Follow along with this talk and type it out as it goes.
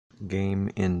game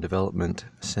in development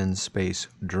synSpace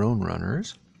drone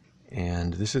runners.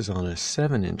 And this is on a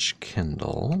 7-inch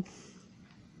Kindle.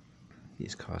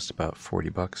 These cost about 40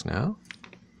 bucks now.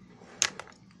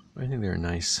 I think they're a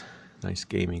nice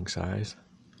gaming size.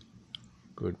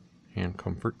 Good hand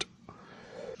comfort.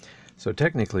 So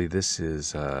technically this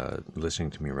is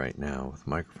listening to me right now with a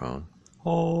microphone.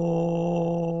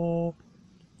 Oh.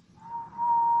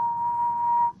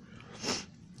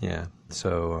 Yeah,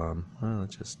 so well,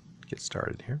 let's just get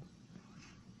started here.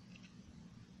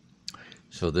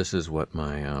 So this is what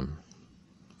my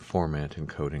format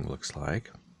encoding looks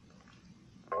like.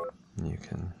 You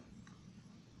can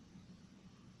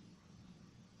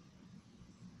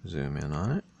zoom in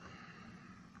on it.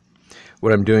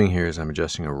 What I'm doing here is I'm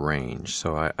adjusting a range.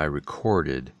 So I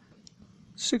recorded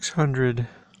 600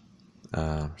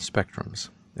 spectrums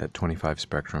at 25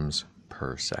 spectrums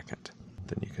per second.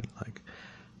 Then you can like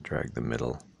drag the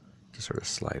middle to sort of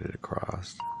slide it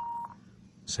across.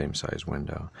 Same size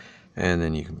window. And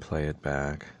then you can play it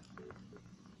back.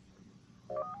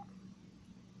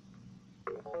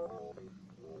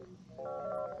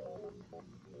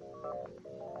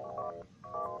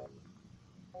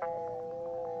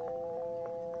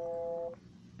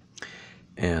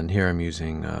 And here I'm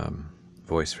using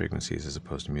voice frequencies as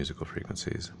opposed to musical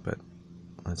frequencies, but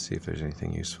let's see if there's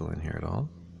anything useful in here at all.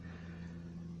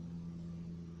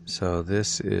 So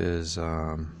this is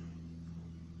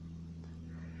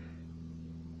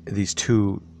these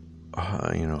two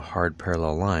hard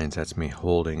parallel lines. That's me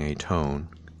holding a tone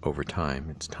over time.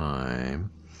 It's time,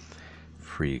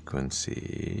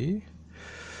 frequency.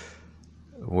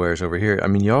 Whereas over here, I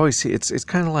mean, you always see it's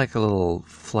kind of like a little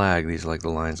flag. These are like the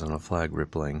lines on a flag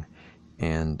rippling,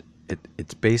 and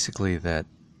it's basically that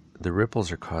the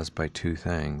ripples are caused by two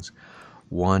things.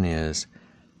 One is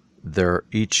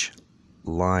each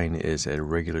line is at a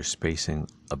regular spacing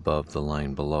above the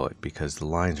line below it, because the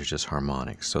lines are just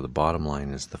harmonics. So the bottom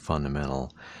line is the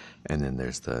fundamental, and then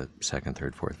there's the second,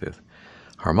 third, fourth, fifth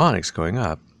harmonics going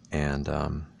up, and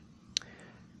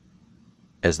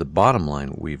as the bottom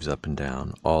line weaves up and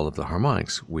down, all of the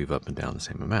harmonics weave up and down the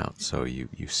same amount. So you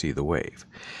see the wave.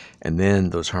 And then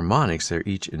those harmonics, they're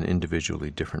each an individually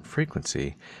different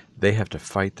frequency. They have to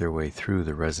fight their way through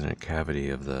the resonant cavity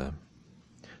of the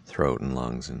throat and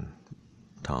lungs and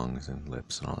tongues and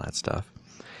lips and all that stuff.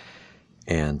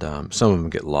 And some of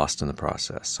them get lost in the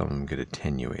process. Some of them get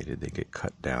attenuated. They get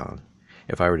cut down.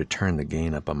 If I were to turn the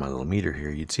gain up on my little meter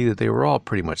here, you'd see that they were all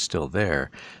pretty much still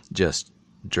there, just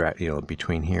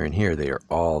between here and here, they are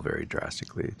all very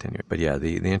drastically attenuated. But yeah,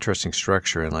 the interesting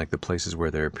structure, and like the places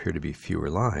where there appear to be fewer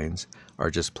lines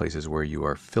are just places where you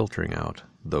are filtering out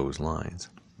those lines,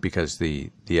 because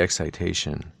the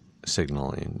excitation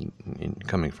signal in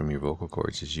coming from your vocal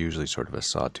cords is usually sort of a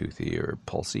sawtoothy or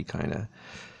pulsy kind of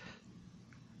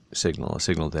signal, a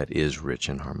signal that is rich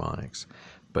in harmonics.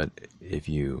 But if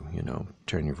you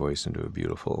turn your voice into a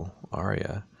beautiful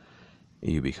aria,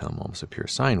 you become almost a pure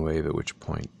sine wave, at which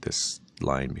point this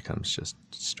line becomes just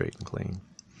straight and clean.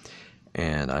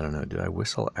 And I don't know, did I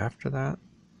whistle after that?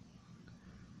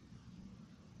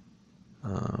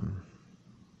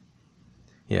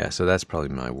 Yeah, so that's probably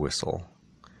my whistle.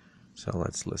 So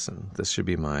let's listen. This should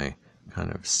be my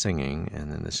kind of singing,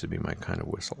 and then this should be my kind of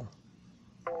whistle.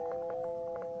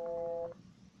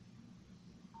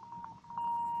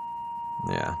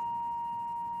 Yeah.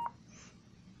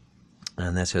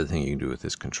 And that's the other thing you can do with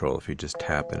this control. If you just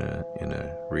tap in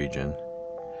a region,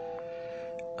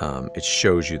 it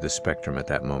shows you the spectrum at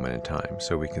that moment in time.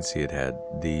 So we can see it had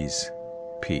these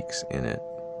peaks in it.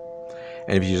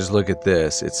 And if you just look at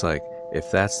this, it's like, if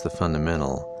that's the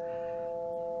fundamental,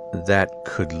 that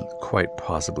could quite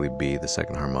possibly be the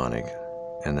second harmonic,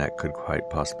 and that could quite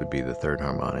possibly be the third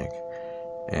harmonic,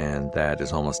 and that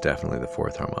is almost definitely the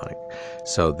fourth harmonic.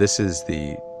 So this is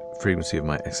the frequency of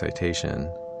my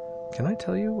excitation. Can I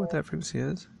tell you what that frequency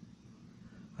is?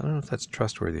 I don't know if that's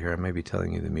trustworthy here. I may be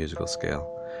telling you the musical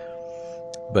scale.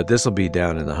 But this will be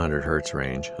down in the 100 hertz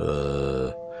range.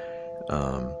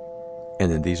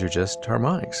 And then these are just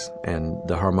harmonics. And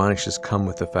the harmonics just come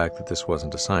with the fact that this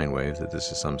wasn't a sine wave, that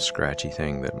this is some scratchy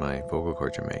thing that my vocal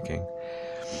cords are making.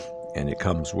 And it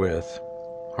comes with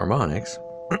harmonics.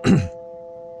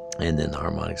 And then the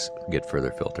harmonics get further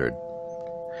filtered.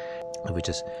 If we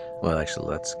just, well, actually,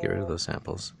 let's get rid of those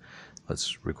samples.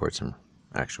 Let's record some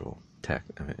actual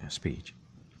speech.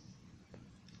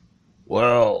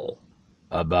 Well,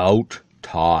 about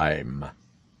time.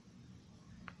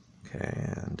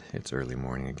 Okay, and it's early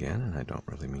morning again, and I don't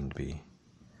really mean to be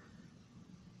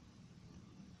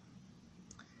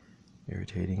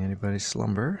irritating anybody's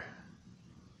slumber.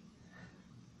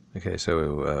 Okay,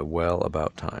 so well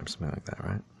about time, something like that,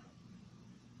 right?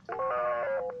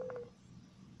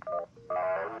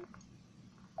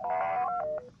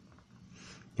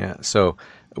 Yeah, so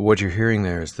what you're hearing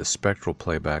there is the spectral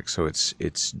playback, so it's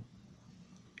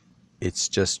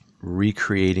just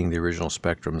recreating the original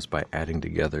spectrums by adding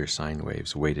together sine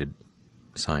waves, weighted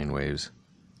sine waves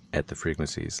at the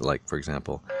frequencies. Like, for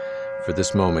example, for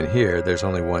this moment here, there's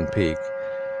only one peak,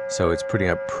 so it's putting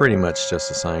up pretty much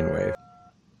just a sine wave.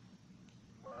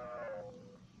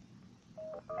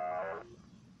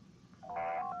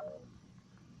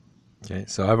 Okay,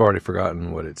 so I've already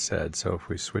forgotten what it said, so if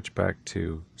we switch back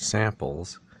to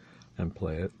samples and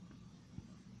play it.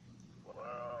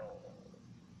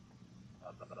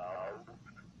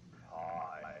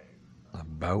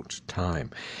 About time.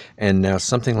 And now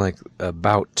something like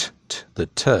about the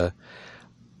t,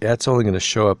 that's only going to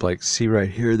show up like, see right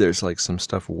here, there's like some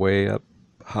stuff way up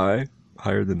high,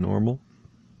 higher than normal.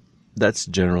 That's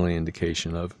generally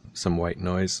indication of some white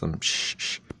noise, some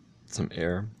shh, some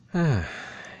air.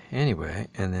 Anyway,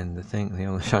 and then the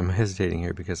only I'm hesitating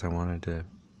here because I wanted to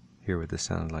hear what this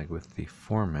sounded like with the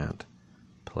format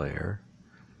player.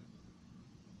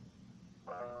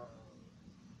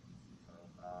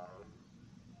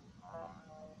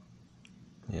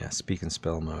 Yeah, speak and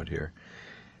spell mode here.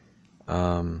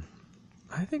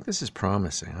 I think this is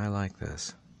promising. I like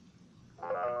this.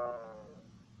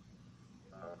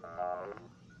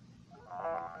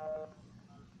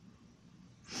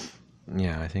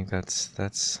 Yeah, I think that's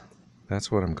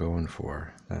what I'm going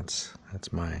for. That's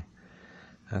my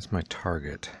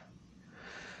target.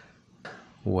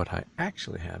 What I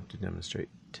actually have to demonstrate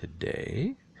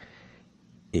today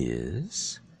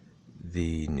is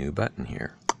the new button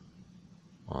here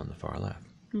on the far left.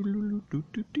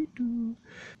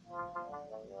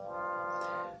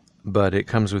 But it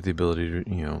comes with the ability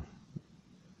to,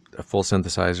 a full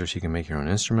synthesizer so you can make your own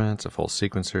instruments, a full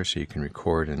sequencer so you can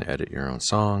record and edit your own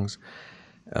songs,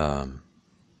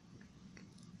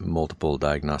 multiple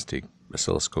diagnostic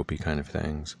oscilloscopy kind of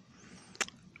things.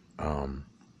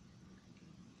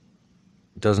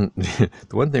 Doesn't the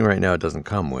one thing right now it doesn't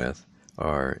come with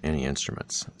are any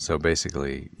instruments. So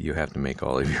basically you have to make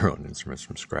all of your own instruments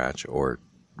from scratch or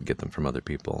get them from other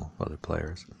people, other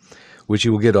players, which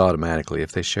you will get automatically.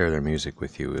 If they share their music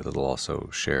with you, it'll also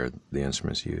share the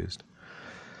instruments used.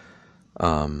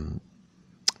 But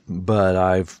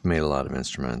I've made a lot of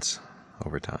instruments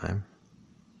over time.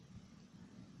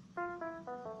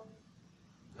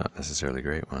 Not necessarily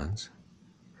great ones.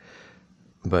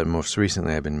 But most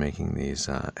recently I've been making these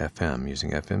FM,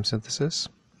 using FM synthesis.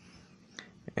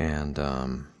 And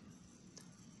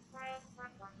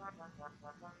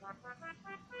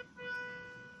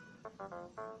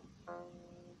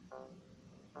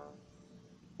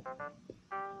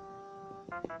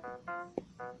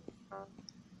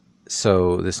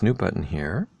so this new button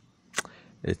here,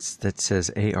 that says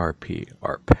ARP,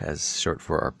 ARP, as short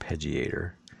for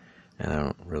arpeggiator. And I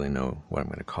don't really know what I'm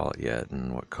going to call it yet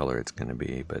and what color it's going to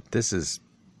be, but this is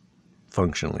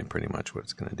functionally pretty much what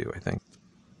it's going to do, I think.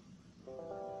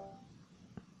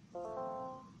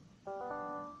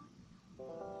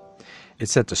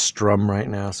 It's set to strum right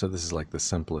now, so this is like the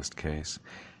simplest case.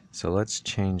 So let's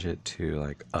change it to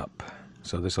like up.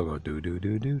 So this will go do do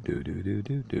do do do do do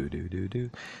do do do do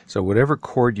do. So whatever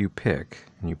chord you pick,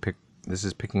 and you pick, this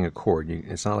is picking a chord.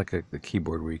 It's not like the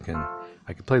keyboard where I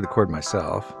can play the chord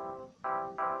myself.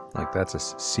 Like that's a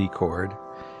C chord.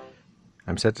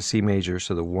 I'm set to C major,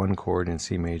 so the one chord in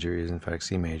C major is in fact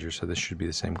C major, so this should be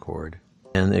the same chord.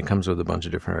 And it comes with a bunch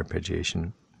of different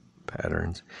arpeggiation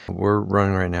patterns. We're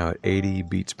running right now at 80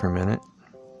 beats per minute,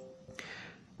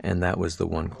 and that was the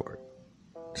one chord.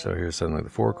 So here's suddenly the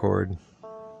 4 chord,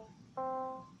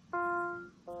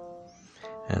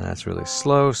 and that's really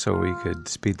slow, so we could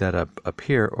speed that up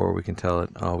here, or we can tell it,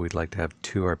 oh, we'd like to have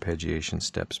 2 arpeggiation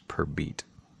steps per beat.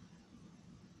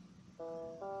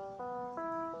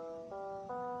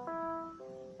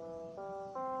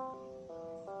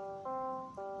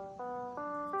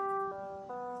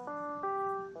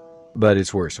 But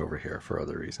it's worse over here for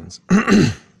other reasons.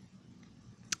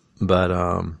 But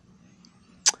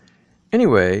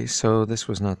anyway, so this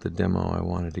was not the demo I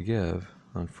wanted to give,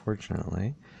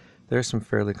 unfortunately. There's some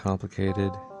fairly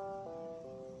complicated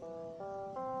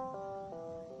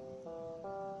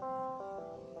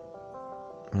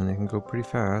and they can go pretty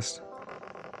fast.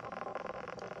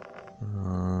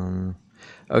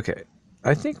 Okay,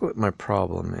 I think what my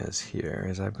problem is here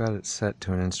is I've got it set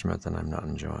to an instrument that I'm not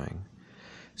enjoying.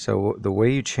 So the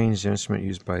way you change the instrument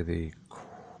used by the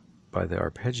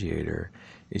arpeggiator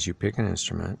is you pick an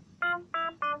instrument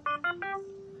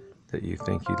that you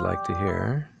think you'd like to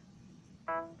hear,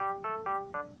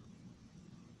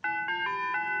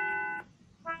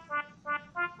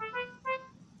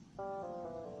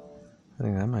 I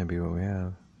think that might be what we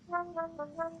have.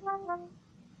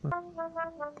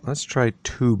 Let's try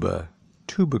tuba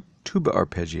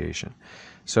arpeggiation.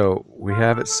 So we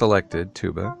have it selected,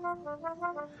 tuba,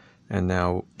 and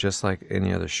now just like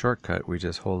any other shortcut, we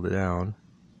just hold it down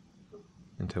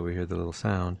until we hear the little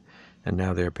sound, and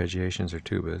now the arpeggiations are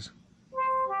tubas.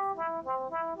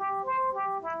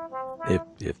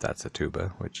 If that's a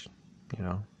tuba, which, you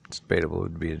know, it's debatable, it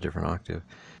would be a different octave.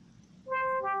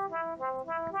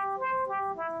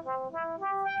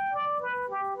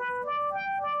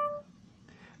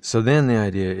 So then the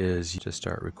idea is you just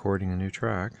start recording a new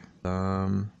track.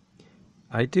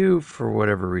 I do, for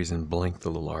whatever reason, blink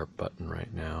the little ARP button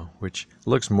right now, which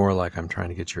looks more like I'm trying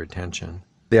to get your attention.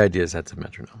 The idea is that's a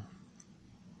metronome.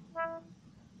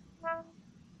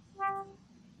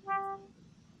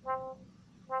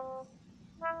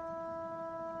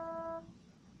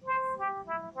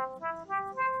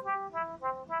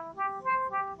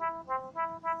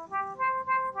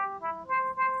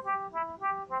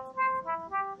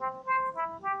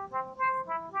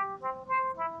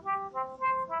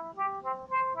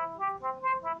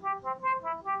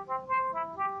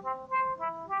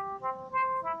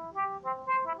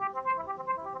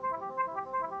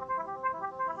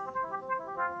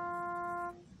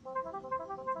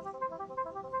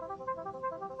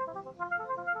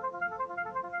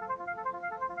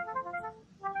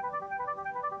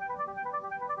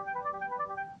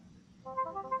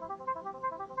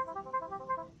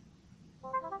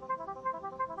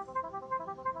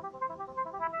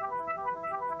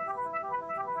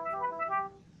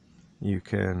 You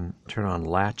can turn on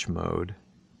latch mode,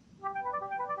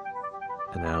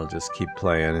 and that'll just keep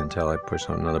playing until I push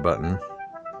on another button.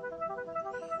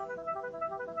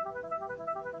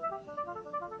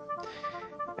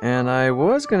 And I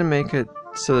was going to make it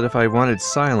so that if I wanted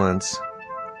silence,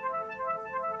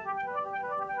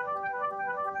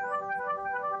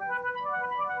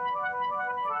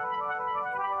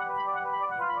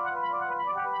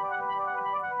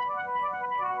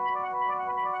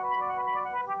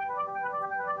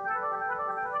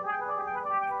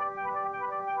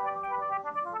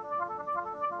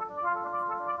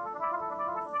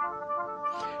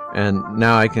 and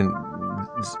now I can,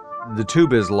 the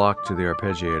tuba is locked to the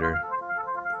arpeggiator,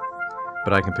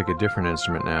 but I can pick a different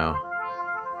instrument now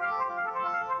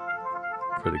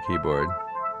for the keyboard.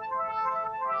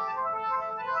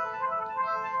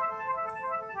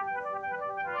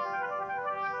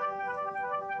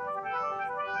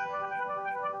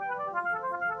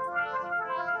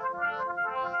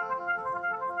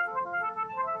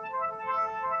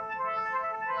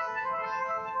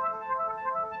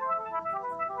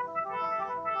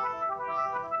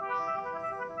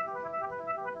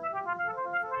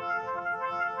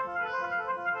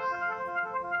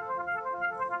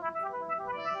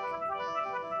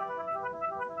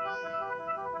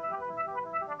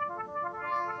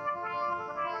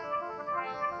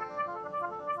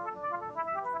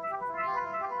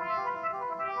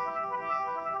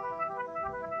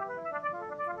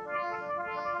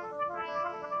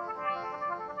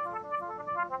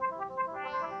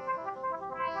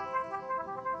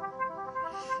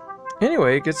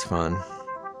 Anyway, it gets fun.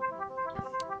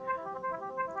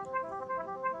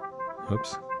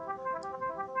 Oops.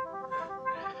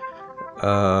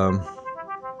 Now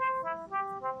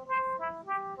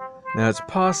it's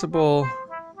possible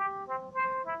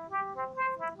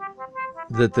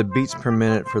that the beats per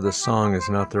minute for the song is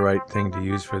not the right thing to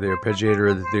use for the arpeggiator,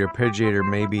 or that the arpeggiator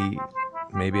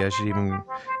maybe I should even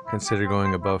consider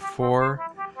going above 4.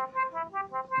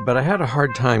 But I had a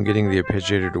hard time getting the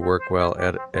arpeggiator to work well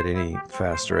at any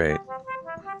fast rate.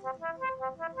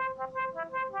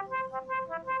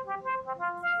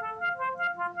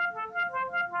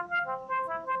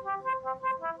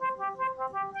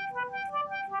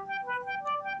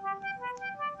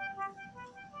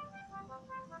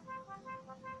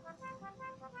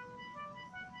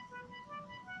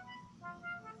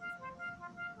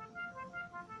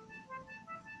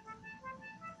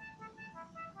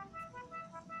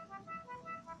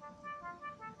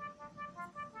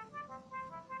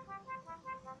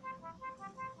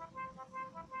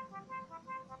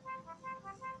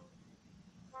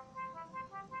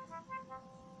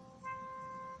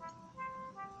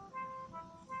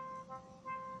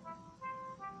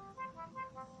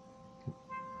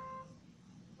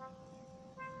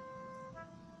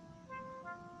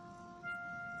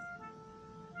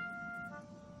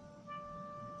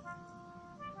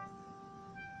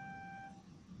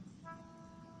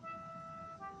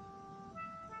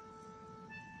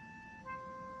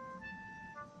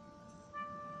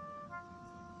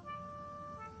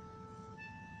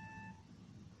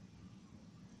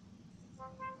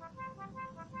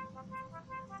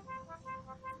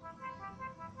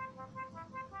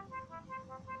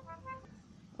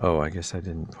 Oh, I guess I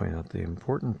didn't point out the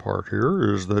important part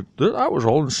here is that that was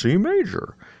all in C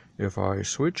major. If I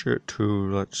switch it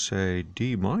to, let's say,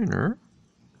 D minor,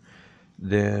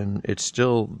 then it's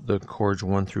still the chords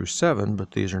 1 through 7,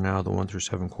 but these are now the 1 through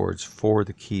 7 chords for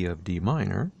the key of D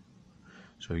minor.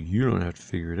 So you don't have to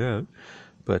figure it out.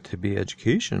 But to be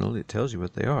educational, it tells you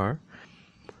what they are.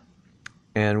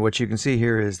 And what you can see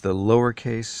here is the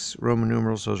lowercase Roman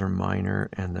numerals, those are minor,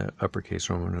 and the uppercase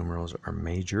Roman numerals are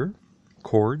major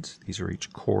chords. These are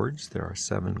each chords. There are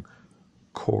 7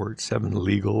 chords, 7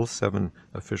 legal, 7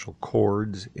 official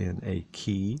chords in a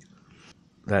key.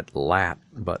 That lat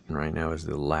button right now is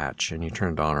the latch, and you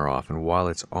turn it on or off, and while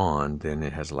it's on, then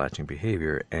it has latching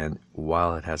behavior, and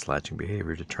while it has latching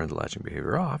behavior, to turn the latching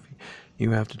behavior off,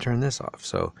 you have to turn this off.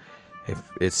 So if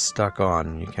it's stuck on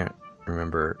and you can't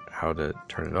remember how to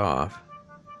turn it off,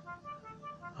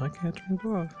 I can't turn it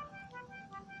off.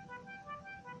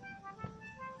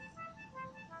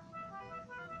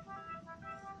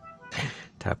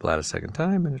 Tap lat a second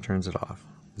time and it turns it off.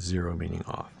 0 meaning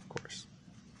off, of course.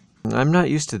 I'm not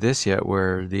used to this yet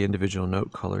where the individual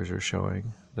note colors are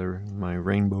showing. They're my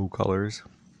rainbow colors.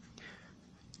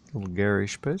 A little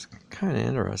garish, but it's kind of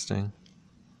interesting.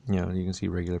 You know, you can see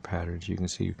regular patterns. You can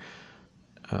see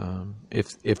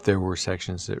if there were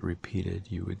sections that repeated,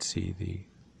 you would see the,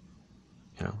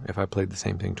 you know, if I played the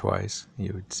same thing twice,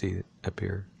 you would see it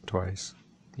appear twice,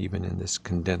 even in this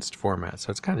condensed format.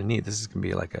 So it's kind of neat. This is going to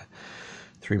be like a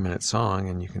 3-minute song,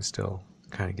 and you can still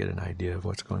kind of get an idea of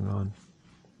what's going on.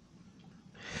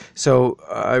 So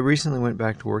I recently went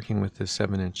back to working with this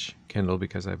 7-inch Kindle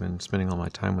because I've been spending all my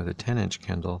time with a 10-inch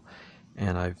Kindle,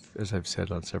 and as I've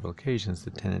said on several occasions,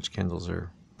 the 10-inch Kindles are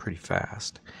pretty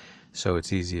fast. So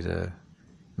it's easy to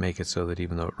make it so that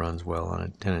even though it runs well on a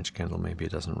 10-inch Kindle, maybe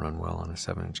it doesn't run well on a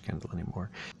 7-inch Kindle anymore.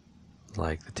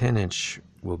 Like the 10-inch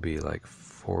will be like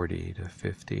 40 to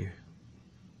 50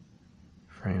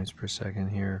 frames per second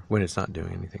here when it's not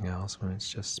doing anything else, when it's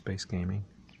just space gaming.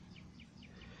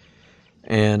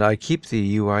 And I keep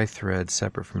the UI thread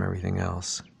separate from everything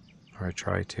else, or I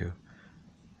try to.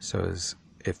 So as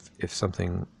if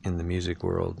something in the music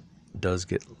world does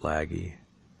get laggy,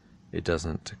 it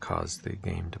doesn't cause the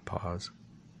game to pause.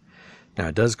 Now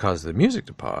it does cause the music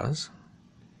to pause.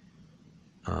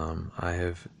 I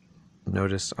have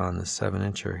noticed on the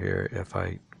 7-incher here, if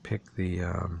I pick the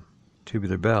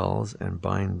tubular bells and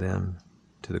bind them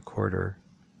to the quarter,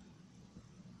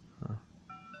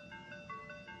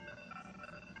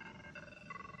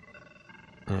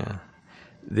 yeah.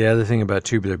 The other thing about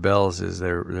tubular bells is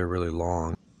they're really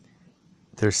long.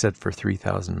 They're set for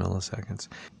 3,000 milliseconds,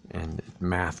 and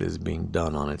math is being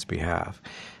done on its behalf.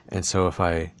 And so if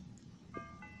I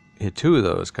hit 2 of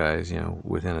those guys, you know,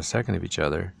 within a second of each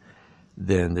other,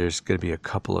 then there's going to be a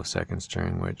couple of seconds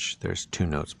during which there's 2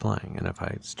 notes playing. And if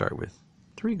I start with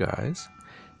 3 guys,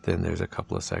 then there's a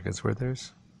couple of seconds where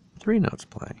there's 3 notes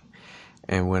playing.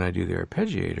 And when I do the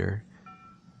arpeggiator,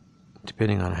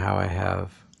 depending on how I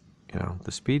have, you know,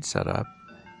 the speed set up,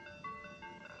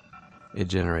 it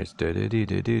generates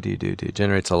it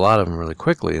generates a lot of them really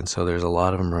quickly, and so there's a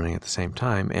lot of them running at the same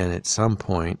time, and at some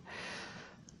point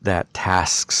that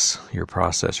tasks your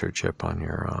processor chip on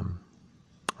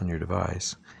your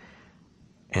device,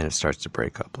 and it starts to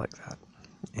break up like that.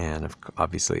 And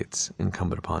obviously it's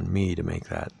incumbent upon me to make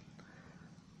that,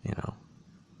 you know,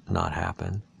 not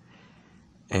happen.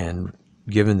 And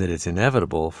given that it's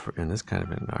inevitable in this kind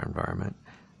of environment,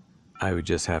 I would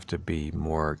just have to be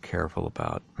more careful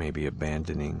about maybe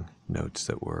abandoning notes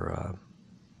that were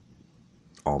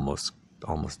almost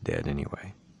dead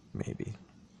anyway, maybe.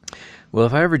 Well,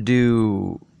 if I ever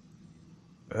do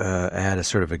add a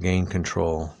sort of a gain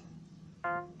control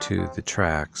to the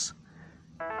tracks,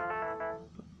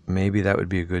 maybe that would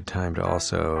be a good time to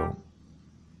also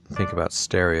think about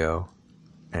stereo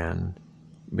and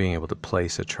being able to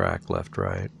place a track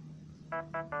left-right.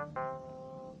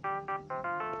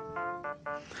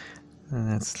 And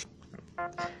that's,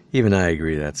 even I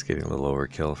agree that's getting a little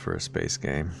overkill for a space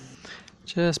game.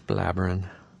 Just blabbering,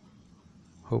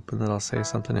 hoping that I'll say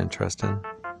something interesting.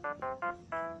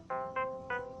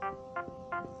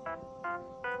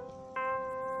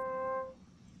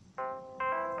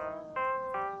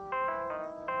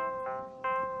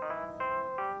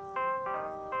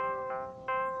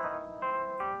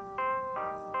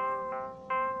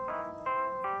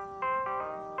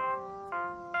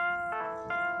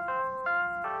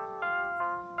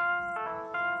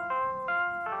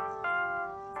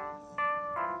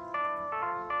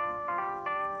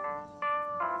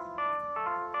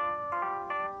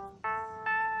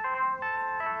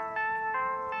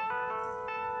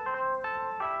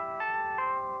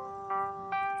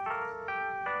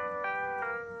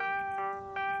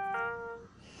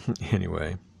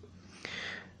 Anyway,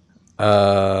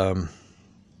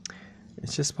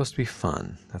 it's just supposed to be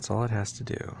fun. That's all it has to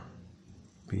do.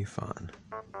 Be fun.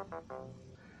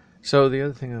 So the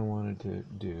other thing I wanted to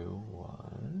do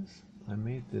was I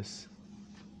made this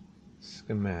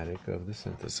schematic of the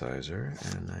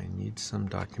synthesizer, and I need some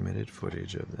documented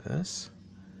footage of this.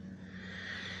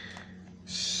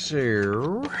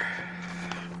 So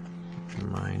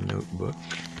my notebook.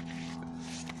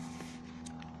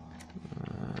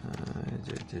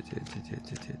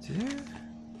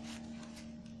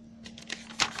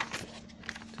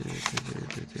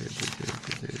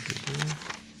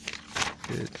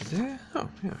 Oh,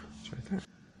 yeah, it's right there.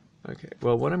 Okay,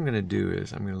 well, what I'm going to do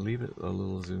is I'm going to leave it a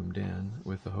little zoomed in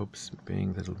with the hopes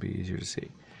being that it'll be easier to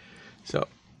see. So,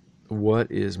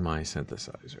 what is my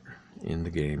synthesizer? In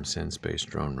the game synSpace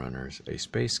Drone Runners, a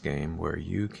space game where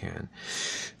you can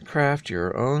craft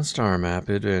your own star map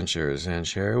adventures and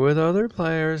share with other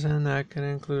players, and that can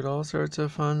include all sorts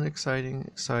of fun, exciting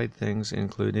side things,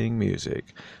 including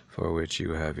music, for which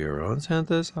you have your own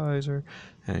synthesizer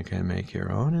and can make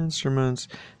your own instruments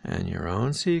and your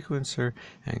own sequencer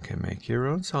and can make your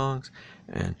own songs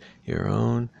and your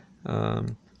own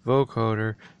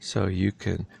vocoder, so you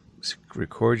can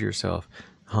record yourself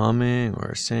humming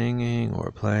or singing or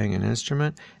playing an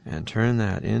instrument and turn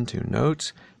that into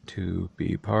notes to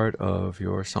be part of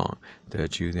your song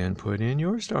that you then put in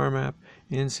your star map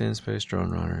in synSpace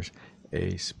Drone Runners,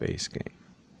 a space game.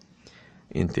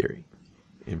 In theory.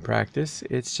 In practice,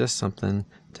 it's just something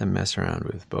to mess around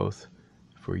with, both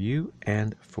for you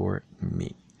and for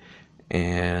me.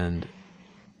 And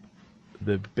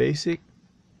the basic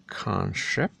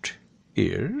concept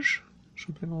is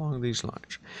something along these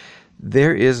lines.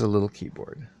 There is a little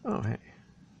keyboard. Oh, hey,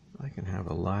 I can have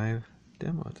a live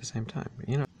demo at the same time.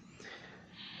 You know,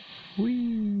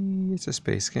 it's a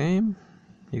space game.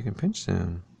 You can pinch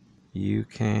zoom. You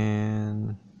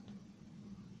can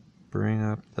bring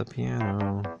up the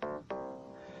piano.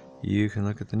 You can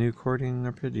look at the new Chording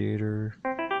Arpeggiator.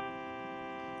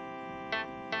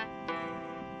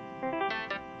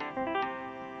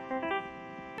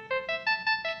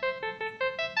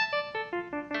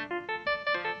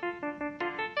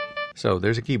 So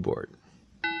there's a keyboard,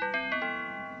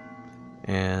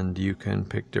 and you can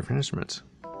pick different instruments,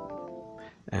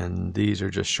 and these are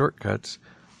just shortcuts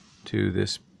to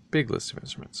this big list of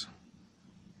instruments,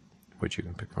 which you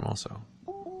can pick from also.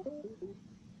 Oh,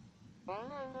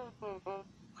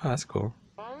 that's cool.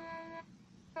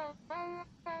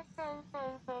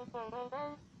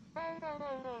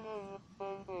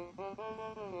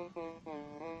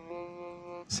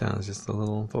 Sounds just a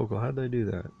little vocal. How did I do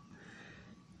that?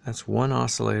 That's one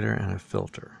oscillator and a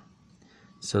filter.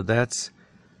 So that's,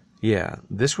 yeah,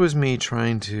 this was me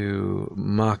trying to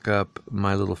mock up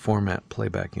my little format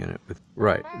playback unit with,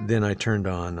 right. Then I turned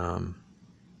on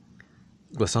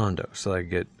glissando, so I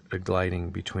get a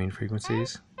gliding between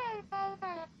frequencies.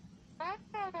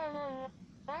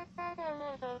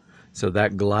 So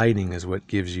that gliding is what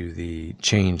gives you the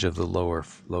change of the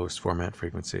lowest format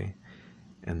frequency.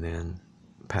 And then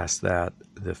past that,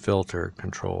 the filter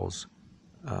controls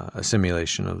a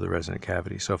simulation of the resonant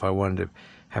cavity. So if I wanted to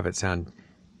have it sound,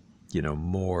 you know,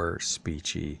 more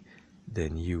speechy,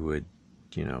 then you would,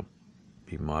 you know,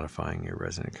 be modifying your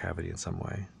resonant cavity in some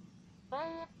way.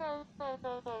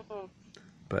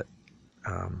 But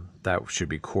that should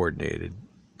be coordinated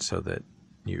so that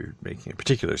you're making a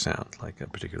particular sound, like a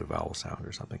particular vowel sound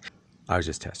or something. I was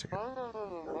just testing it.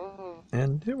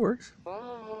 And it works.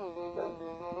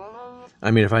 I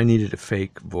mean, if I needed a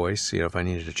fake voice, you know, if I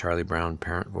needed a Charlie Brown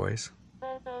parent voice.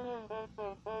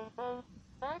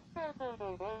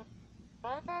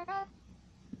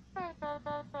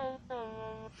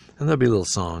 And there'll be little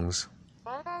songs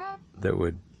that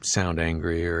would sound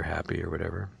angry or happy or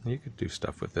whatever. You could do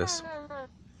stuff with this.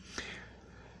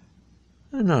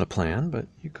 Not a plan, but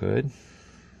you could.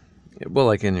 Well,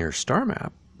 like in your star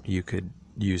map, you could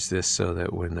use this so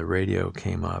that when the radio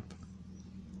came up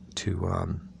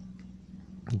to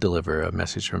deliver a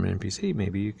message from an NPC,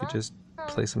 maybe you could just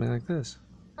play something like this.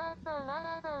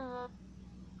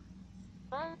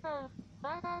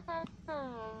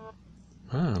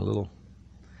 A little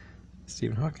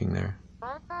Stephen Hawking there.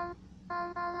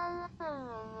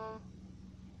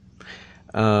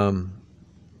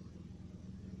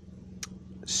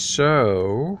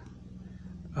 So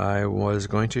I was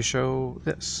going to show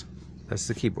this. That's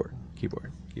the keyboard.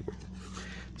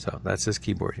 So that's this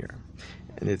keyboard here.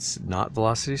 And it's not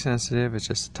velocity sensitive, it's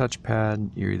just a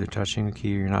touchpad. You're either touching a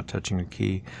key or you're not touching a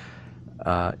key.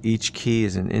 Each key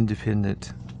is an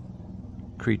independent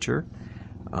creature.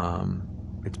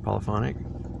 It's polyphonic.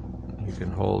 You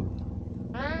can hold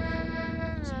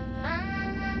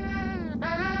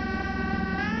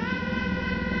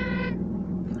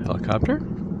Helicopter?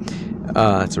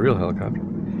 It's a real helicopter.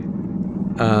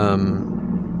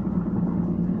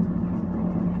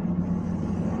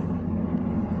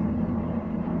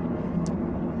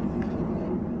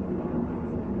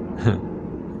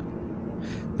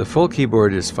 The full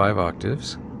keyboard is 5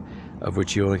 octaves, of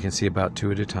which you only can see about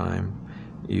 2 at a time.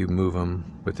 You move them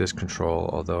with this control,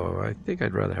 although I think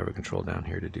I'd rather have a control down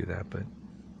here to do that, but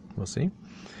we'll see.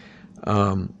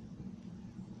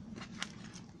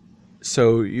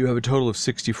 So you have a total of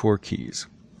 64 keys,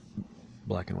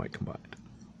 black and white combined.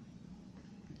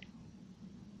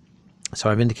 So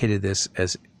I've indicated this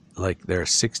as like there are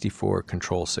 64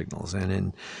 control signals, and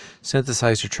in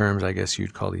synthesizer terms, I guess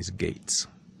you'd call these gates.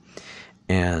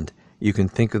 And you can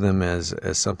think of them as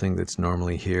something that's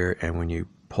normally here, and when you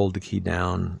hold the key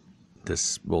down,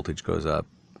 this voltage goes up,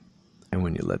 and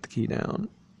when you let the key down,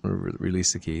 or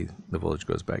release the key, the voltage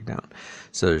goes back down.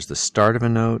 So there's the start of a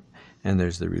note, and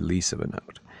there's the release of a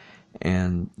note.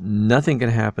 And nothing can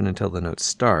happen until the note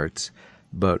starts,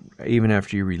 but even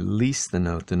after you release the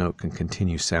note can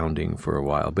continue sounding for a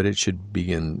while, but it should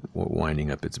begin winding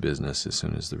up its business as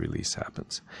soon as the release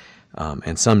happens.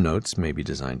 And some notes may be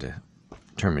designed to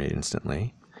terminate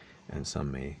instantly, and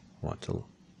some may want to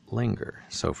linger.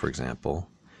 So for example,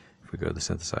 if we go to the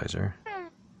synthesizer,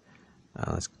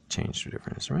 let's change to a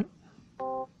different instrument.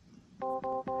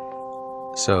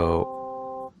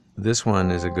 So this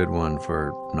one is a good one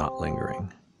for not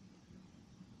lingering.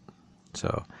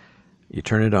 So you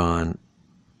turn it on,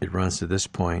 it runs to this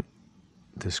point,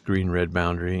 this green-red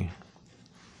boundary.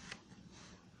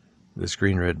 This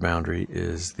green-red boundary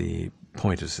is the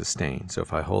point of sustain. So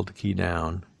if I hold the key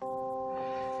down,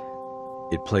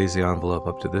 it plays the envelope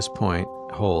up to this point,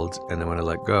 holds, and then when I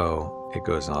let go, it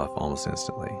goes off almost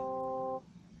instantly.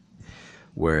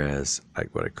 Whereas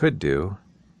what I could do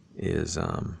is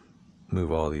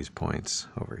move all these points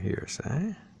over here,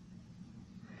 say,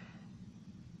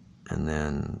 and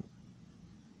then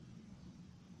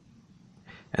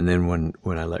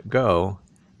when I let go,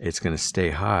 it's going to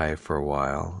stay high for a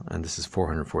while, and this is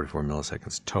 444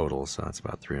 milliseconds total, so that's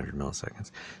about 300 milliseconds.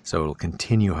 So it'll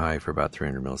continue high for about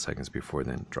 300 milliseconds before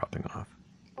then dropping off.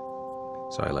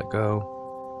 So I let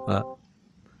go. Well,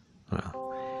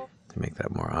 to make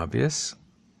that more obvious,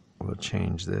 we'll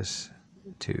change this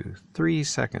to 3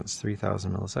 seconds,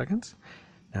 3,000 milliseconds.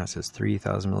 Now it says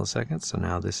 3,000 milliseconds, so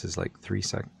now this is like 3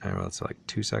 seconds, well, it's like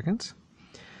 2 seconds.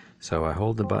 So I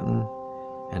hold the button,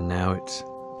 and now it's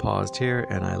paused here,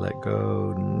 and I let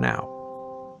go now.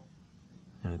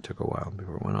 And it took a while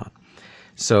before it went on.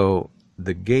 So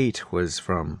the gate was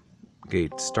from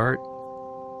gate start,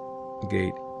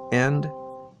 gate end,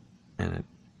 and it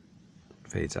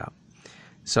fades out.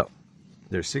 So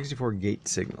there's 64 gate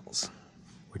signals,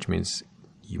 which means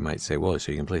you might say, well,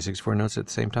 so you can play 64 notes at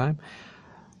the same time?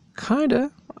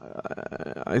 Kinda.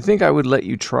 I think I would let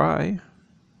you try.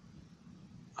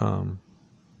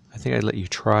 I think I'd let you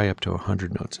try up to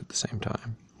 100 notes at the same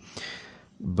time.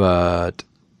 But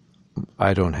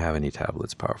I don't have any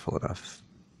tablets powerful enough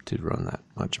to run that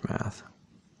much math.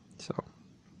 So,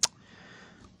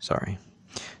 sorry.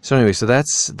 So anyway,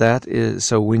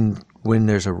 so when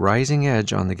there's a rising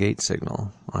edge on the gate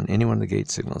signal, on any one of the gate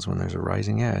signals, when there's a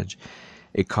rising edge,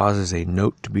 it causes a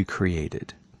note to be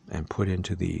created and put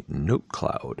into the note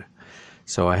cloud.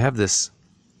 So I have this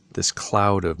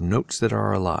cloud of notes that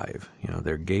are alive. You know,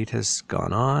 their gate has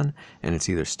gone on, and it's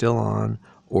either still on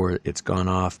or it's gone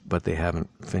off, but they haven't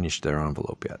finished their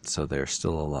envelope yet, so they're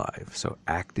still alive. So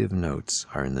active notes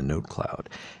are in the note cloud,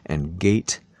 and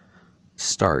gate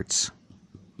starts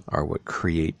are what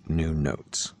create new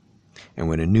notes. And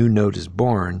when a new note is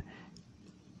born,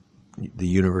 the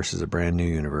universe is a brand new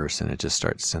universe, and it just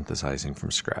starts synthesizing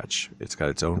from scratch. It's got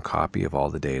its own copy of all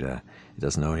the data. It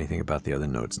doesn't know anything about the other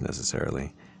notes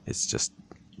necessarily. It's just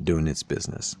doing its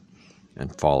business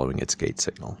and following its gate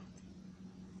signal.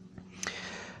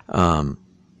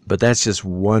 But that's just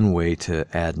one way to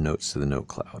add notes to the note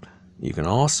cloud. You can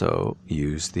also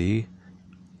use the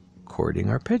Chording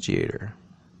Arpeggiator.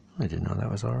 I didn't know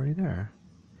that was already there.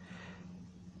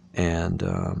 And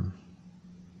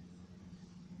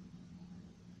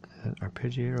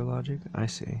arpeggiator logic? I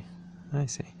see.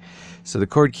 So the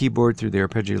chord keyboard through the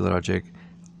arpeggiator logic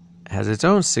has its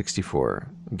own 64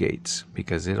 gates,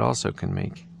 because it also can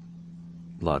make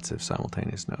lots of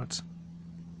simultaneous notes.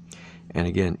 And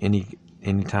again,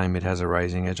 anytime it has a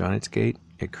rising edge on its gate,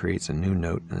 it creates a new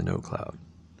note in the note cloud.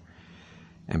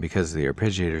 And because the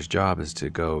arpeggiator's job is to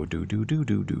go do do do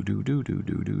do do do do do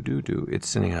do do do do, it's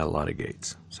sending out a lot of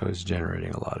gates, so it's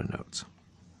generating a lot of notes.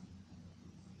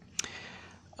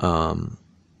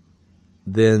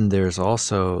 Then there's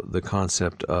also the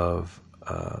concept of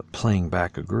playing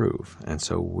back a groove. And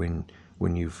so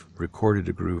when you've recorded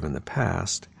a groove in the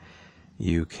past,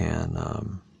 you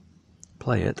can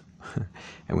play it.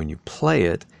 And when you play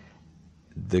it,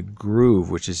 the groove,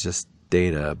 which is just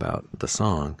data about the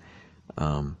song,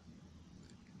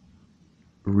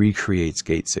 recreates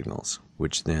gate signals,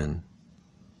 which then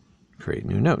create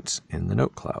new notes in the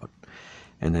note cloud.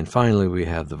 And then finally we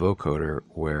have the vocoder,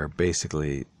 where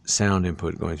basically sound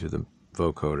input going to the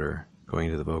vocoder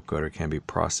can be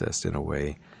processed in a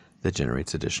way that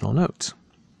generates additional notes,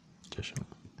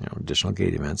 additional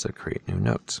gate events that create new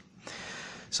notes.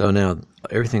 So now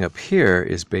everything up here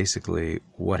is basically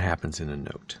what happens in a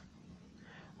note.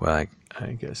 Well,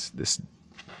 I guess this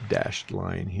dashed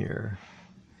line here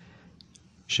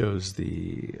shows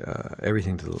the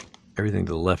everything to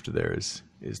the left of there is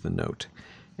the note,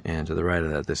 and to the right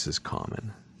of that, this is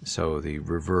common. So the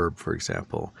reverb, for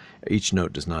example, each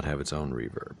note does not have its own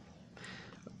reverb.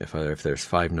 If there's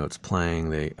 5 notes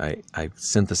playing, I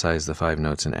synthesize the 5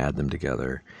 notes and add them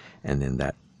together, and then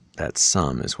that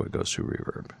sum is what goes through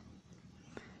reverb.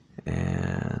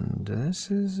 And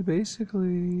this is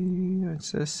basically,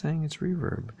 it's just saying it's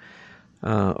reverb.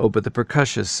 But the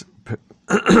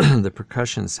the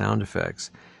percussion sound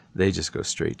effects, they just go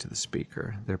straight to the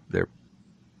speaker. They're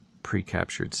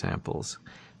pre-captured samples.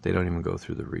 They don't even go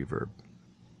through the reverb.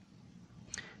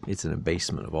 It's an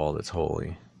abasement of all that's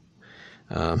holy.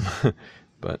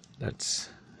 But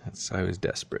I was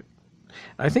desperate.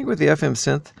 I think with the FM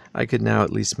synth, I could now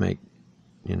at least make,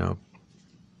 FM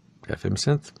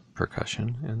synth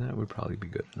percussion, and that would probably be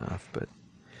good enough. But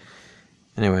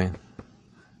anyway,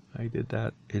 I did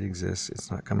that. It exists. It's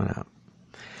not coming out.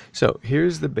 So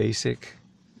here's the basic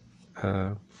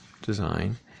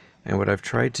design, and what I've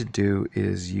tried to do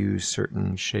is use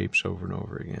certain shapes over and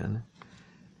over again.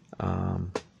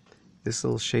 This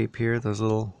little shape here, those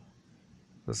little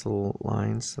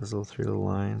lines, those little 3 little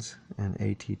lines, and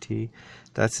ATT,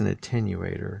 that's an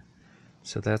attenuator.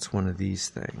 So that's one of these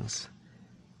things.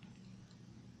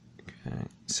 Okay,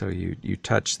 so you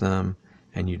touch them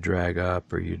and you drag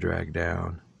up or you drag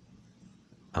down.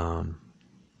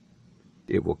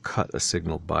 It will cut a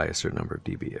signal by a certain number of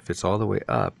dB. If it's all the way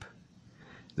up,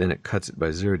 then it cuts it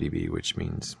by 0 dB, which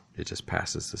means it just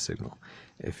passes the signal.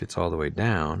 If it's all the way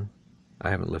down, I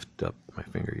haven't lifted up my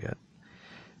finger yet.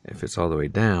 If it's all the way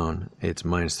down, it's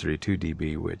minus 32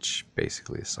 dB, which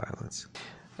basically is silence.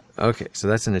 Okay, so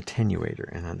that's an attenuator,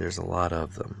 and there's a lot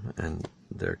of them, and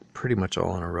they're pretty much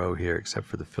all in a row here, except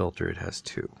for the filter. It has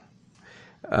 2.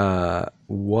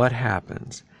 What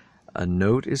happens? A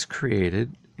note is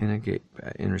created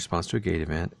in response to a gate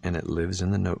event, and it lives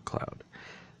in the note cloud.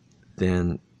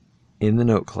 Then, in the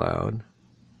note cloud,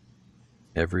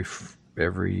 every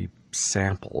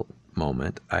sample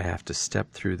moment, I have to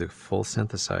step through the full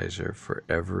synthesizer for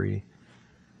every,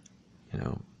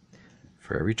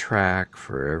 for every track,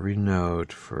 for every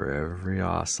note, for every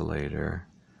oscillator,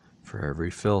 for every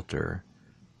filter.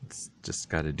 It's just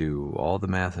got to do all the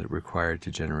math required to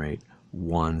generate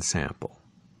one sample.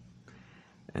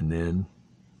 And then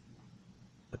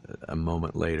a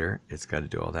moment later, it's got to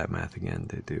do all that math again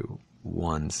to do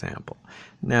one sample.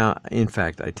 Now, in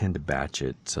fact, I tend to batch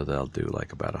it so that I'll do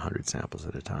like about 100 samples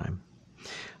at a time.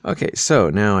 Okay, so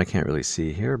now I can't really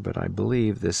see here, but I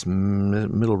believe this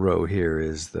middle row here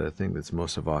is the thing that's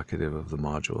most evocative of the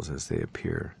modules as they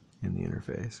appear in the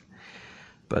interface.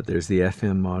 But there's the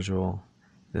FM module,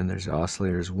 then there's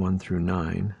oscillators 1 through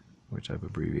 9, which I've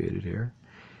abbreviated here,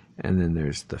 and then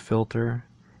there's the filter,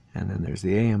 and then there's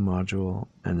the AM module,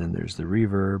 and then there's the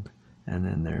reverb, and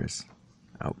then there's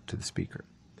out to the speaker.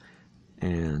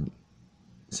 And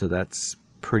so that's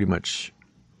pretty much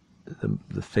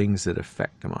the things that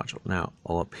affect the module. Now,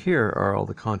 all up here are all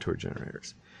the contour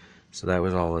generators. So that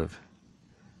was all of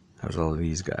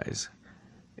these guys.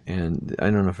 And I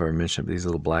don't know if I mentioned, but these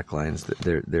little black lines,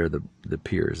 they're the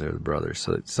peers, they're the brothers.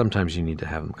 So sometimes you need to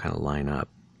have them kind of line up,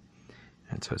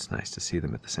 and so it's nice to see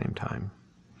them at the same time.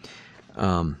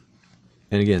 And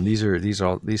again, these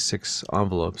 6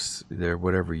 envelopes, they're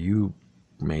whatever you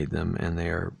made them, and they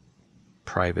are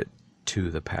private to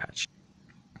the patch.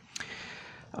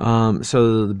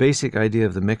 So the basic idea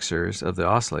of the mixers, of the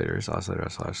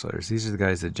oscillators, these are the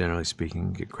guys that, generally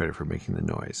speaking, get credit for making the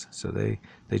noise. So they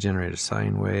generate a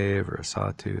sine wave or a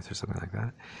sawtooth or something like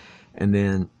that. And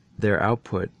then their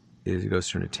output goes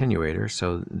through an attenuator,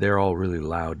 so they're all really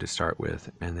loud to start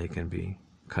with, and they can be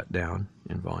cut down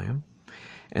in volume.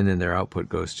 And then their output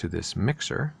goes to this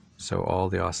mixer, so all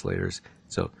the oscillators.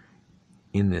 So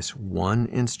in this one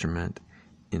instrument,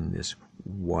 in this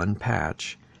one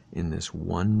patch, in this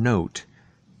one note,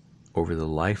 over the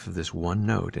life of this one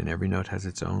note, and every note has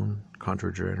its own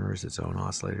contour generators, its own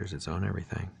oscillators, its own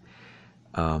everything.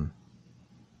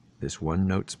 This one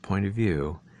note's point of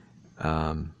view,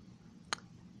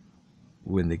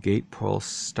 when the gate pulse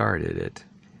started it,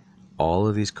 all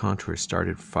of these contours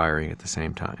started firing at the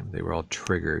same time. They were all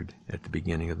triggered at the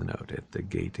beginning of the note, at the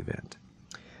gate event.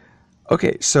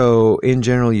 Okay, so in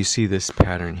general you see this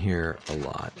pattern here a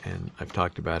lot, and I've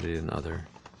talked about it in other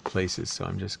places, so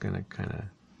I'm just going to kind of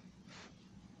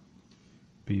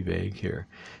be vague here.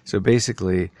 So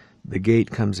basically, the gate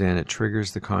comes in, it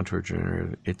triggers the contour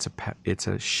generator. It's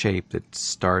a shape that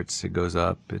starts, it goes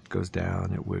up, it goes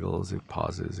down, it wiggles, it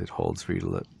pauses, it holds for you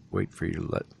to wait for you to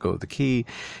let go of the key,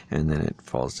 and then it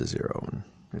falls to 0 and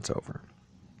it's over.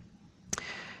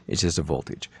 It's just a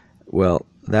voltage. Well,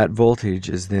 that voltage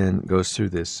goes through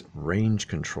this range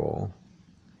control.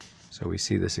 So we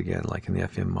see this again, like in the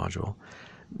FM module,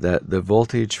 that the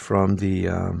voltage from the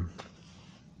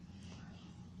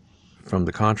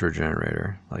contour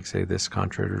generator, like say this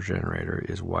contour generator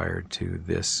is wired to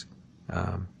this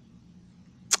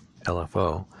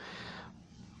LFO,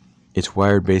 it's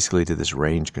wired basically to this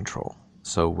range control.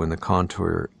 So when the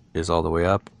contour is all the way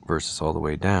up versus all the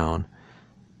way down,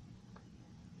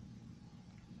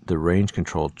 the range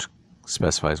control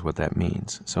specifies what that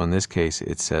means. So in this case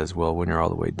it says, well, when you're all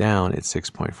the way down it's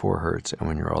 6.4 hertz, and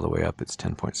when you're all the way up it's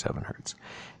 10.7 hertz.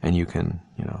 And you can,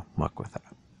 muck with that.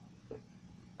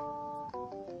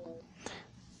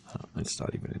 It's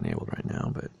not even enabled right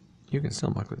now, but you can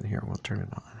still muck with it here. We'll turn it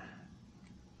on.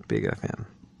 Big FM.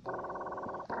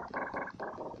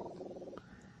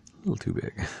 A little too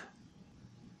big.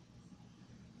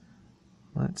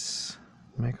 Let's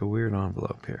make a weird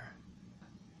envelope here.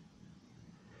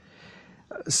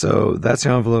 So that's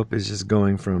the envelope, is just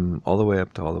going from all the way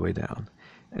up to all the way down.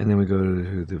 And then we go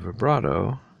to the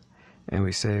vibrato, and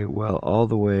we say, well, all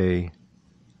the way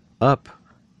up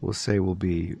we'll say will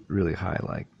be really high,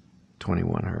 like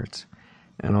 21 hertz.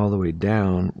 And all the way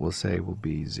down we'll say will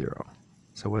be 0.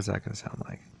 So what's that going to sound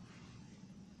like?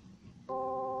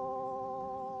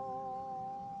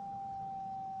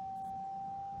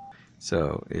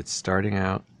 So it's starting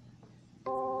out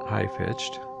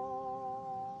high-pitched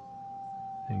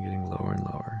and getting lower and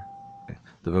lower.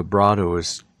 The vibrato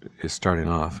is starting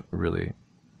off really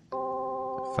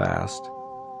fast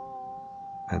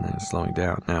and then slowing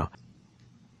down now.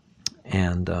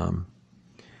 And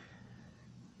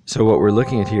so what we're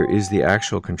looking at here is the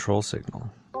actual control signal.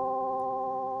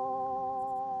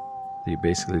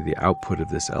 Basically the output of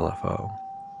this LFO.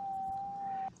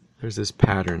 There's this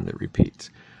pattern that repeats,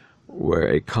 where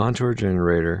a contour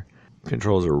generator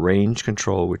controls a range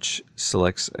control which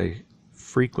selects a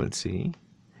frequency,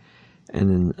 and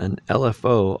then an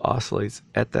LFO oscillates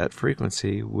at that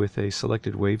frequency with a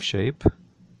selected wave shape,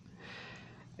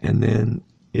 and then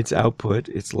its output,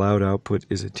 its loud output,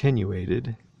 is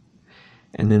attenuated,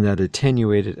 and then that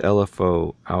attenuated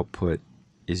LFO output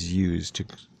is used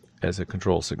as a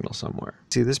control signal somewhere.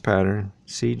 See this pattern: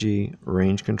 CG,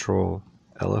 range control,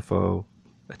 LFO,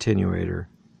 attenuator,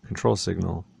 control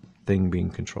signal, thing being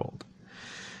controlled.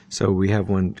 So we have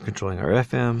one controlling our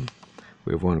FM,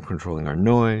 we have one controlling our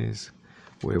noise,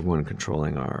 we have one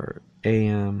controlling our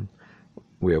AM,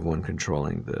 we have one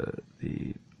controlling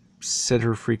the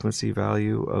center frequency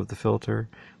value of the filter,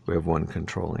 we have one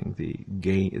controlling the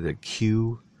gain, the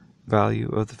Q value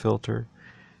of the filter.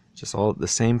 Just all the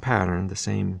same pattern, the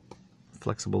same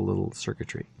flexible little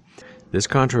circuitry. This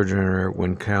contour generator,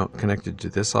 when connected to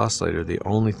this oscillator, the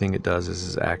only thing it does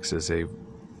is acts as a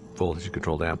voltage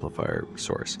controlled amplifier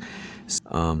source.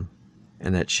 And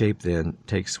that shape then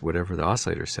takes whatever the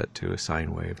oscillator is set to, a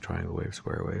sine wave, triangle wave,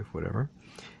 square wave, whatever,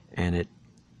 and it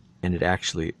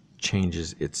actually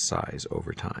changes its size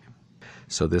over time.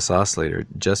 So this oscillator,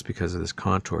 just because of this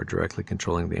contour directly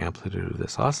controlling the amplitude of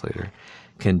this oscillator,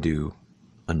 can do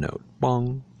a note.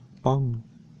 Bong, bong,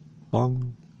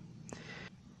 bong.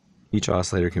 Each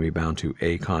oscillator can be bound to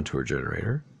a contour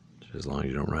generator, as long as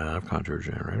you don't run out of contour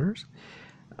generators.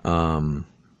 And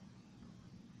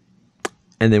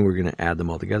then we're going to add them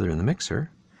all together in the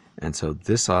mixer. And so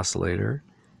this oscillator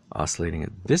oscillating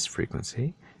at this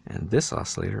frequency, and this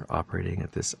oscillator operating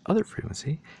at this other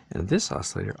frequency, and this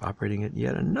oscillator operating at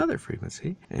yet another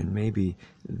frequency, and maybe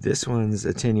this one's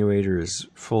attenuator is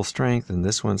full strength, and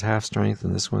this one's half strength,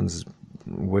 and this one's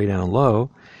way down low,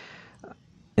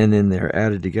 and then they're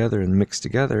added together and mixed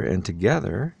together, and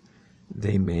together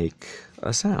they make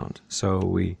a sound. So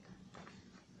we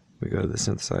go to the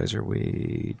synthesizer,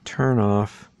 we turn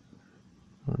off,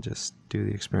 I'll just do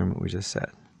the experiment we just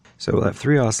said. So we'll have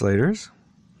 3 oscillators,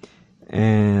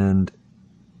 and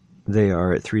they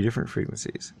are at 3 different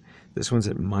frequencies. This one's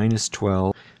at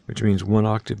 -12, which means 1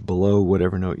 octave below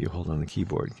whatever note you hold on the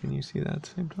keyboard. Can you see that at the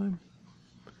same time?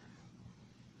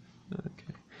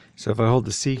 Okay. So if I hold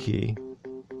the C key,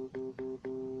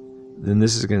 then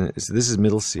this is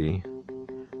middle C,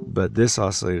 but this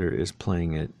oscillator is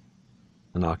playing at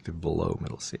an octave below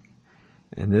middle C.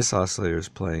 And this oscillator is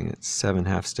playing at 7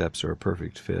 half steps or a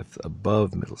perfect fifth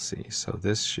above middle C. So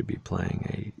this should be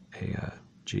playing a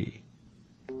G.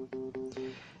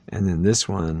 And then this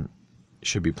one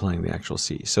should be playing the actual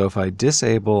C. So if I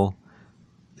disable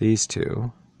these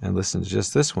two and listen to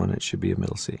just this one, it should be a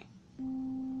middle C.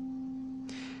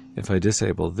 If I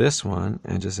disable this one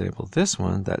and disable this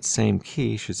one, that same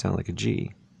key should sound like a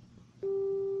G.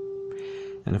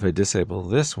 And if I disable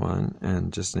this one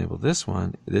and just enable this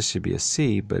one, this should be a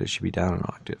C, but it should be down an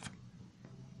octave,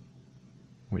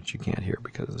 which you can't hear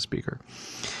because of the speaker.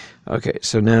 Okay,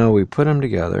 so now we put them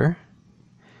together,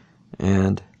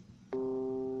 and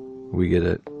we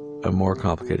get a more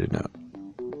complicated note.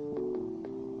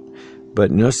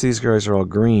 But notice these guys are all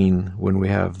green when we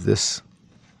have this.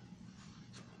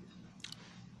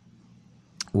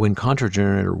 When contour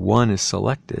generator 1 is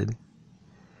selected,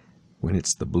 when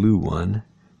it's the blue one,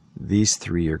 these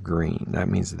 3 are green. That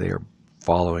means they are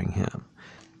following him.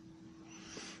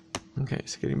 Okay,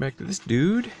 so getting back to this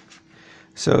dude.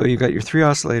 So you've got your 3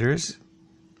 oscillators.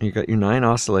 You've got your 9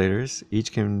 oscillators.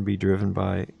 Each can be driven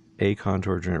by a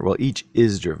contour generator. Well, each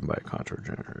is driven by a contour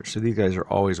generator. So these guys are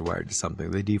always wired to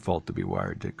something. They default to be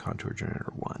wired to contour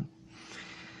generator 1.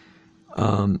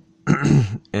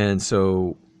 And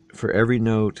so for every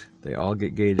note, they all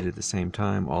get gated at the same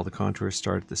time. All the contours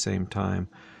start at the same time.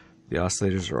 The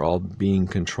oscillators are all being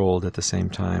controlled at the same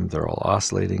time. They're all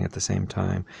oscillating at the same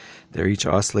time. They're each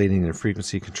oscillating in a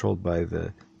frequency controlled by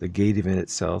the gate event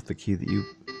itself. The key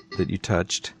that you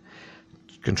touched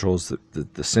controls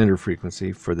the center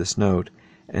frequency for this note.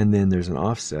 And then there's an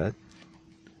offset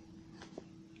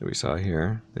that we saw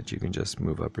here that you can just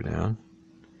move up or down.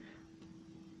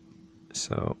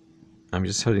 So I'm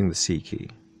just holding the C key.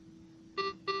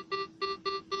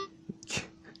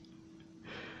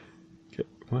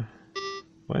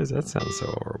 Why does that sound so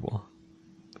horrible?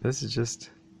 This is just...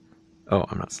 Oh,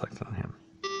 I'm not selected on him.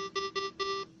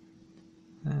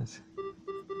 Nice.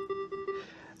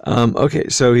 Okay,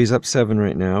 so he's up 7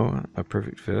 right now, a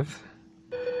perfect fifth.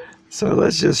 So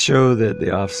let's just show that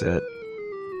the offset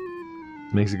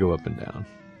makes it go up and down.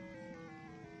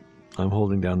 I'm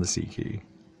holding down the C key.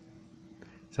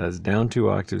 So that's down 2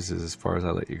 octaves is as far as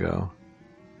I let you go.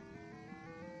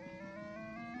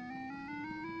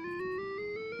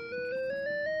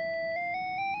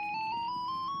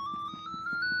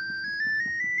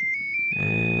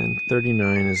 And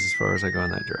 39 is as far as I go in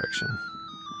that direction.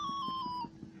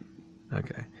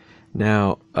 Okay.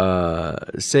 Now,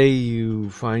 say you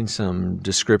find some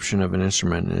description of an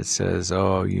instrument and it says,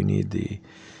 oh, you need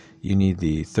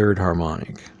the third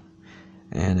harmonic.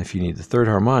 And if you need the third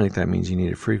harmonic, that means you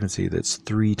need a frequency that's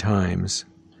 3 times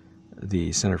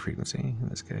the center frequency in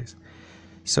this case.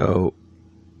 So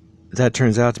that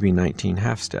turns out to be 19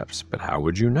 half steps, but how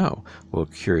would you know? Well,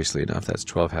 curiously enough, that's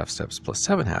 12 half steps plus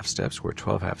 7 half steps, where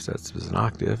 12 half steps is an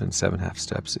octave and 7 half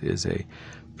steps is a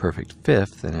perfect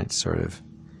fifth, and it's sort of,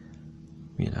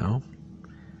 you know,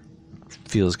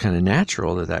 feels kind of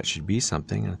natural that that should be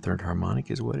something, and a third harmonic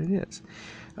is what it is.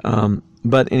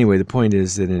 But anyway, the point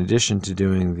is that in addition to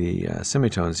doing the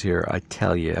semitones here, I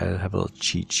tell you, I have a little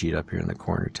cheat sheet up here in the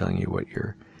corner telling you what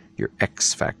your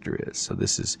X factor is. So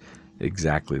this is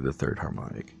exactly the third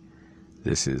harmonic.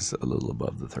 This is a little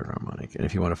above the third harmonic. And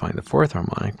if you want to find the fourth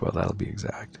harmonic, well, that'll be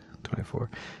exact, 24.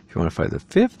 If you want to find the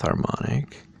fifth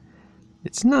harmonic,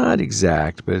 it's not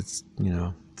exact, but it's, you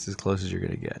know, it's as close as you're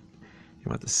going to get. You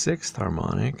want the sixth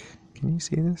harmonic. Can you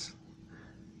see this?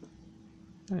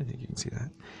 I think you can see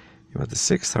that. You want the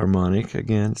sixth harmonic.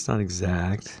 Again, it's not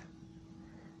exact.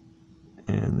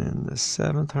 And then the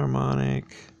seventh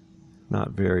harmonic,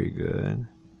 not very good.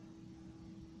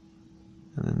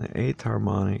 And then the eighth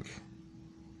harmonic,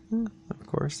 of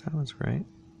course, that one's great.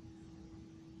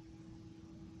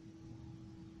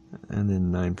 And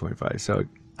then 9.5. So,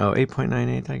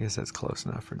 8.98, I guess that's close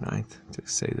enough for ninth to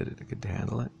say that it could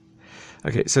handle it.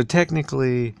 Okay, so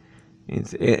technically,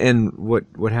 and what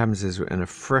happens is in a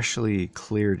freshly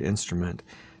cleared instrument,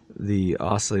 the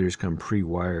oscillators come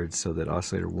pre-wired so that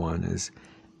oscillator 1 is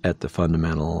at the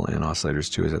fundamental, and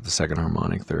oscillators 2 is at the second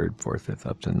harmonic, third, fourth, fifth,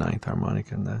 up to ninth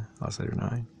harmonic in the oscillator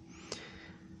 9.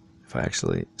 If I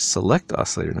actually select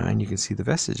oscillator 9, you can see the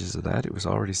vestiges of that. It was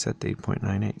already set to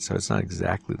 8.98, so it's not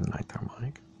exactly the ninth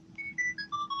harmonic.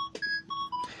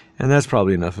 And that's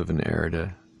probably enough of an error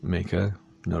to make a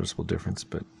noticeable difference,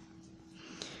 but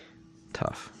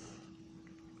tough.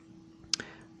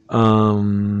 Oh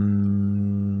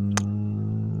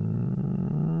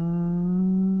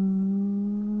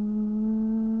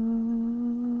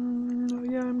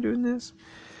yeah, I'm doing this.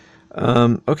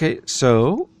 Okay,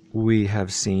 so we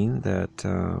have seen that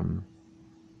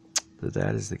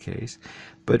that is the case.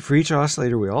 But for each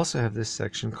oscillator, we also have this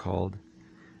section called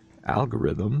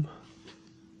algorithm.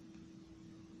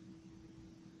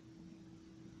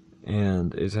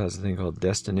 And it has a thing called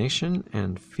destination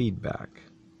and feedback.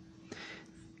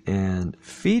 And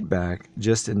feedback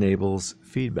just enables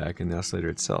feedback in the oscillator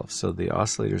itself. So the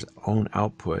oscillator's own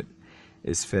output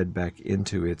is fed back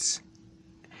into its...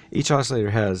 Each oscillator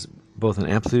has both an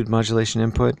amplitude modulation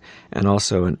input and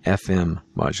also an FM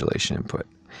modulation input.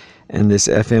 And this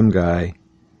FM guy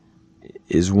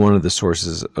is one of the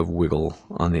sources of wiggle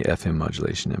on the FM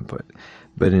modulation input.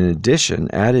 But in addition,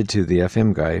 added to the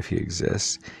FM guy, if he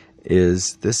exists,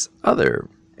 is this other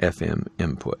FM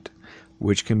input,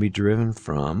 which can be driven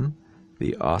from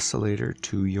the oscillator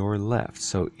to your left.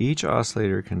 So each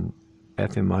oscillator can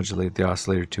FM modulate the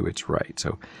oscillator to its right.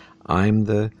 So I'm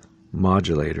the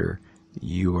modulator,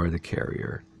 you are the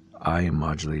carrier. I am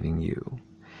modulating you.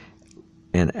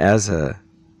 And as a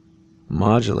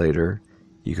modulator,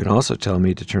 you can also tell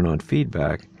me to turn on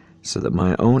feedback so that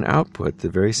my own output, the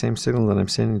very same signal that I'm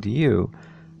sending to you,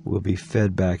 will be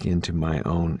fed back into my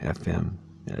own FM.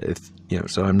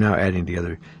 So I'm now adding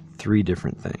together three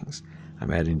different things.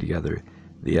 I'm adding together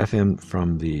the FM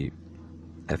from the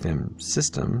FM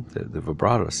system, the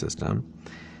vibrato system,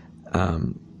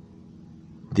 the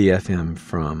FM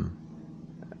from,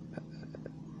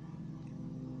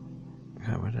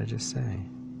 what did I just say?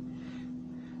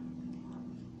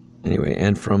 Anyway,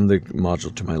 and from the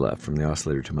module to my left, from the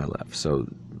oscillator to my left. So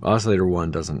oscillator 1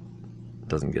 doesn't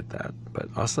get that, but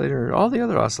all the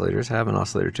other oscillators have an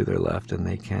oscillator to their left, and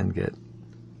they can get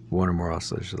one or more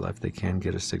oscillators to the left. They can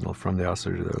get a signal from the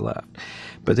oscillator to their left,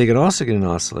 but they can also get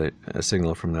a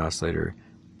signal from the oscillator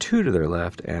 2 to their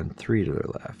left and 3 to their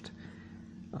left.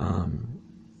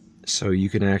 So you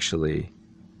can actually,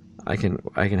 I can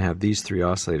have these three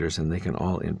oscillators, and they can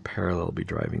all in parallel be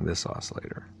driving this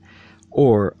oscillator.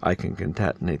 Or I can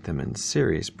concatenate them in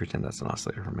series, pretend that's an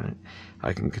oscillator for a minute.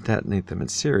 I can concatenate them in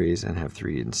series and have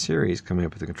three in series coming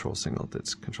up with a control signal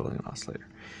that's controlling an oscillator.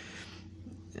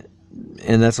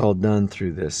 And that's all done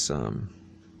through this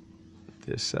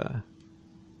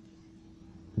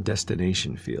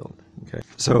destination field. Okay,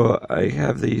 so I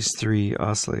have these three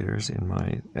oscillators in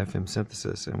my FM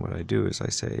synthesis, and what I do is I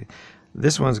say,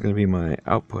 this one's going to be my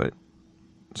output,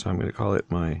 so I'm going to call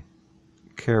it my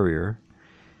carrier.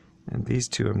 And these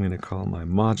two I'm going to call my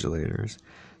modulators.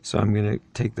 So I'm going to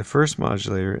take the first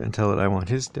modulator and tell it I want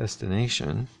his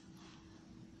destination.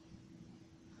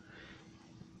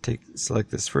 Select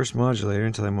this first modulator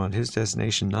until I want his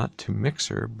destination not to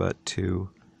mixer, but to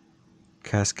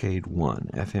cascade 1,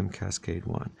 FM cascade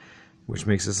 1, which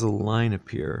makes this little line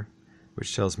appear,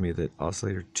 which tells me that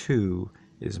oscillator 2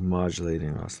 is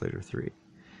modulating oscillator 3.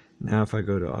 Now if I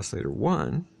go to oscillator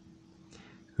 1,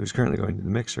 who's currently going to the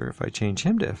mixer, if I change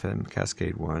him to FM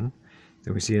cascade 1,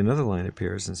 then we see another line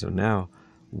appears, and so now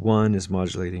 1 is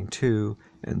modulating 2,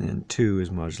 and then 2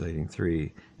 is modulating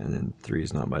 3, and then 3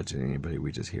 is not modulating anybody,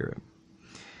 we just hear it.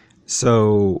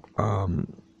 So,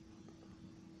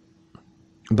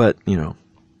 but,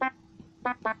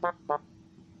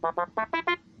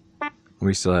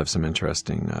 we still have some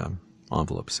interesting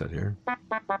envelopes set here.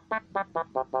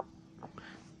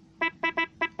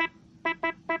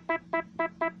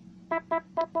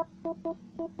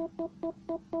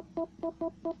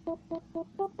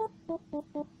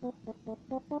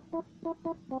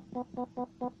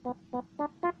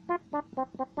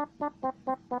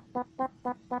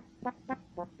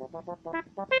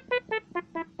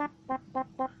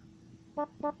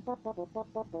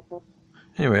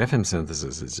 Anyway, FM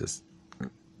synthesis is just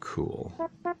cool.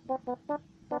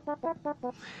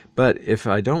 But if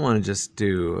I don't want to just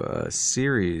do a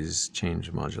series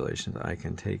change modulation, I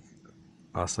can take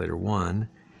oscillator 1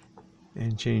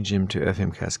 and change him to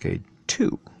FM cascade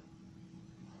 2.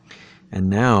 And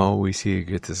now we see you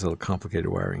get this little complicated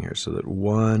wiring here, so that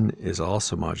 1 is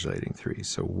also modulating 3.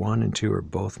 So 1 and 2 are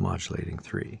both modulating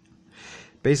 3.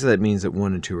 Basically that means that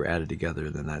 1 and 2 are added together,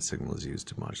 then that signal is used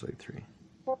to modulate 3.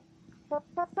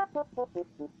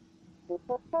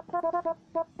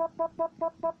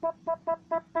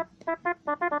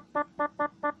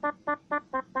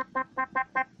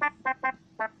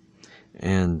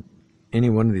 And any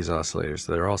one of these oscillators,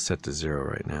 they're all set to 0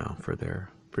 right now for their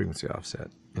frequency offset.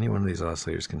 Any one of these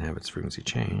oscillators can have its frequency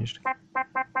changed.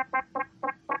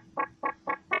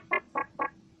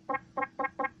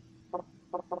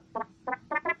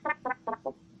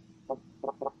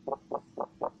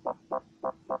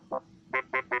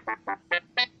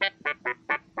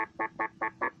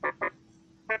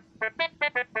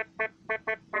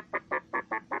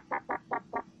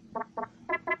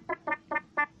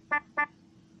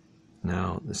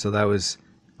 So that was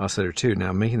oscillator 2.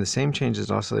 Now making the same change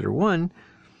as oscillator 1,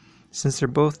 since they're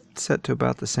both set to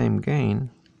about the same gain,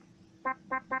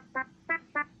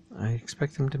 I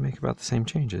expect them to make about the same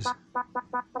changes.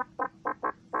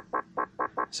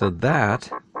 So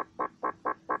that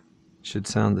should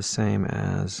sound the same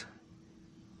as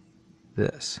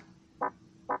this.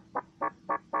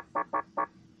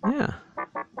 Yeah.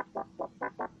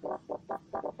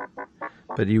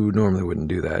 But you normally wouldn't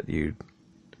do that. You'd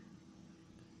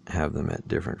have them at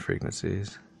different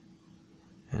frequencies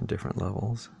and different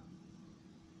levels.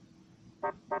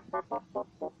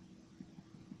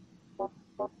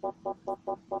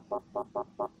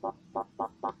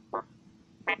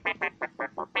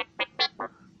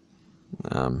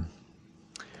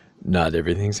 Not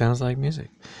everything sounds like music.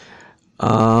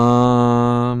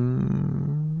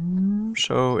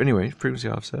 So anyway, frequency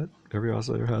offset. Every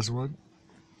oscillator has one.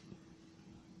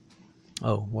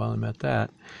 Oh, while I'm at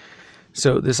that,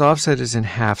 so this offset is in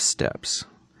half steps.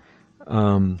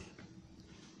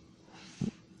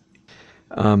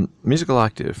 Musical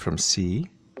octave from C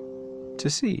to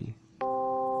C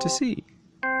to C,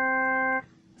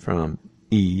 from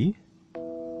E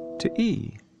to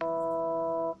E,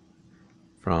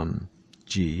 from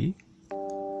G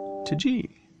to G.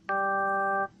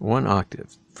 1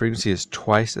 octave. Frequency is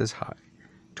twice as high,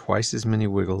 twice as many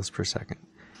wiggles per second.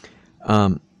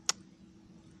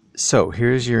 So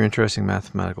here's your interesting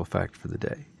mathematical fact for the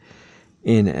day.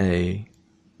 In a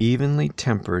evenly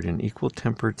tempered and equal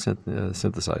tempered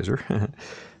synthesizer,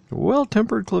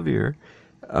 well-tempered clavier,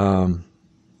 the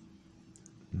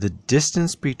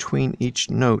distance between each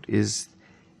note is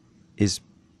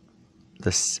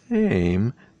the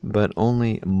same, but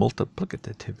only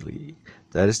multiplicatively.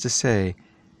 That is to say,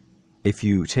 if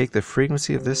you take the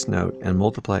frequency of this note and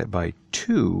multiply it by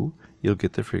 2, you'll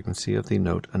get the frequency of the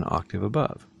note an octave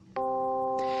above.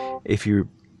 If you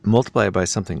multiply it by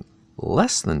something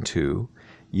less than 2,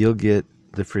 you'll get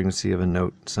the frequency of a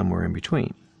note somewhere in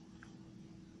between.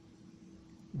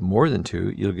 More than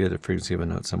 2, you'll get a frequency of a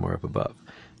note somewhere up above.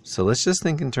 So let's just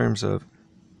think in terms of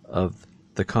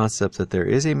the concept that there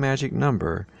is a magic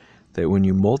number that when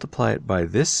you multiply it by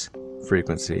this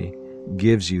frequency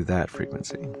gives you that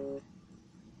frequency.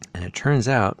 And it turns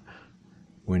out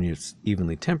when it's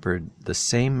evenly tempered, the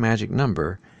same magic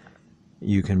number,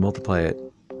 you can multiply it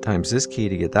times this key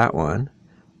to get that one,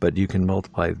 but you can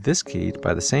multiply this key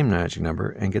by the same magic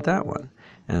number and get that one.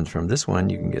 And from this one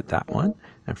you can get that one,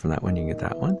 and from that one you can get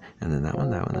that one, and then that one,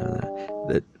 that one, that one.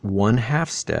 That 1/2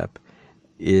 step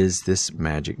is this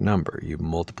magic number. You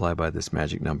multiply by this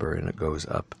magic number and it goes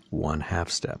up 1/2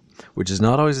 step, which is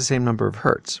not always the same number of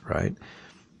hertz, right?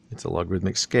 It's a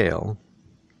logarithmic scale.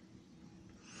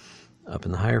 Up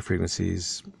in the higher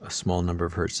frequencies, a small number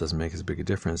of hertz doesn't make as big a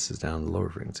difference as down in the lower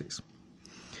frequencies.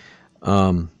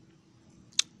 And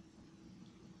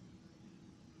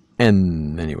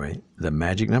anyway, the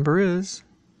magic number is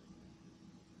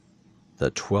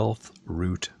the 12th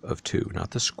root of 2.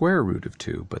 Not the square root of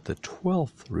 2, but the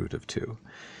 12th root of 2.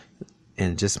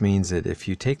 And it just means that if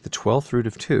you take the 12th root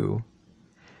of 2,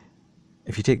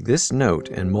 if you take this note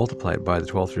and multiply it by the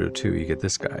 12th root of 2, you get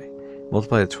this guy.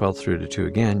 Multiply the 12th root of 2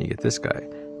 again, you get this guy.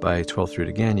 By 12th root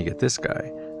again, you get this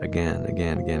guy. Again,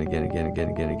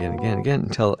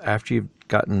 until after you've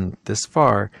gotten this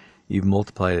far, you've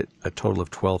multiplied it a total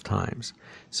of 12 times.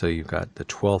 So you've got the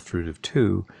 12th root of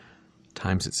 2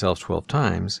 times itself 12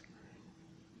 times.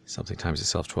 Something times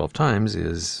itself 12 times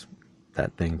is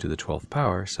that thing to the 12th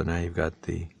power. So now you've got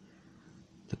the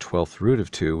 12th root of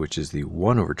 2, which is the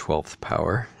 1/12th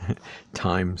power,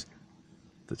 times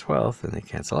the 12th, and they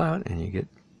cancel out, and you get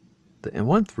the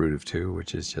 1th root of 2,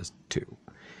 which is just 2.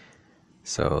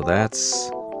 So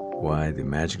that's why the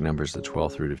magic number is the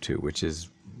 12th root of 2, which is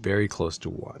very close to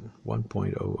 1,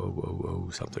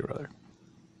 1.0000 something or other.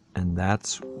 And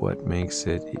that's what makes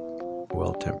it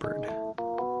well-tempered.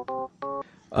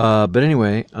 But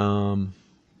anyway,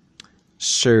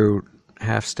 so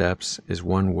half steps is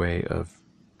one way of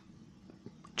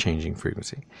changing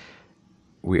frequency.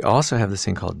 We also have this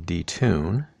thing called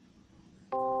detune,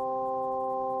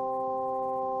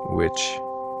 which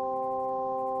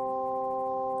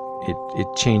it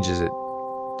changes it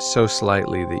so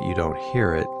slightly that you don't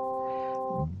hear it,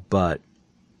 but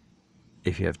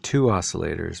if you have 2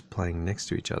 oscillators playing next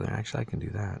to each other, actually I can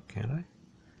do that, can't I?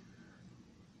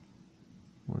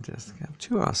 We'll just have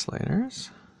 2 oscillators,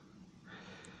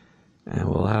 and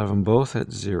we'll have them both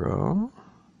at 0.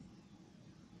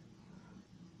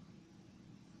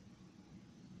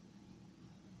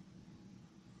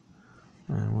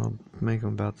 And we'll make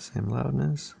them about the same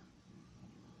loudness.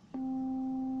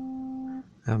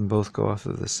 Have them both go off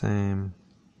of the same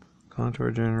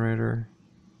contour generator.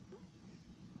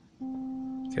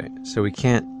 Okay, so we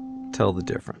can't tell the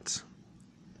difference.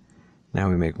 Now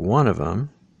we make one of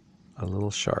them a little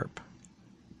sharp.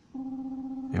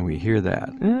 And we hear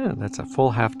that. That's a full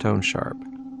half-tone sharp.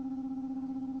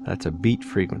 That's a beat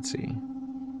frequency.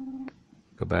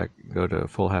 Go to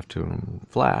full half-tone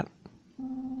flat.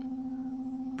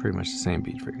 Pretty much the same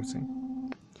beat frequency.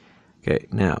 Okay,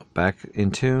 now back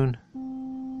in tune,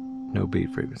 no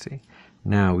beat frequency.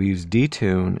 Now we use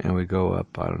detune and we go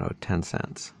up, I don't know, 10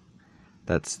 cents.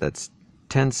 That's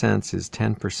 10 cents is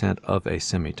 10% of a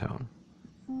semitone.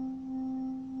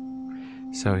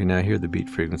 So now here the beat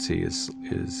frequency is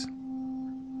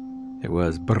it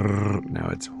was brrr, now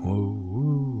it's woo,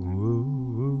 woo, woo,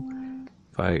 woo.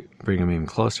 If I bring them even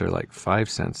closer, like 5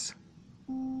 cents,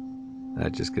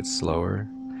 that just gets slower.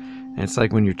 And it's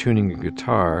like when you're tuning a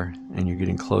guitar and you're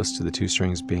getting close to the two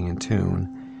strings being in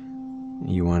tune,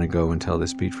 you want to go until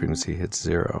this beat frequency hits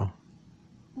 0.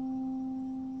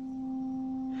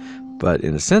 But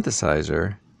in a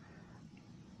synthesizer,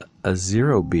 a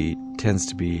 0 beat tends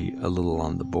to be a little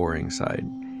on the boring side,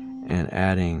 and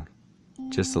adding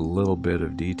just a little bit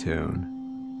of detune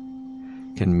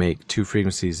can make two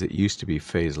frequencies that used to be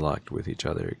phase locked with each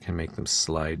other. It can make them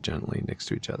slide gently next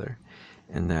to each other,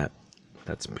 and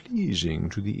that's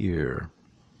pleasing to the ear,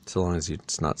 so long as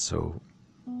it's not as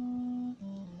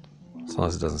long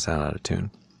as it doesn't sound out of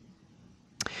tune.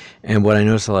 And what I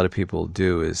notice a lot of people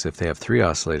do is if they have 3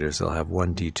 oscillators, they'll have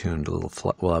one detuned a little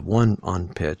flat. We'll have one on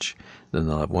pitch, then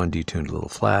they'll have one detuned a little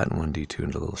flat and one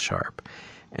detuned a little sharp.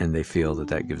 And they feel that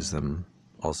that gives them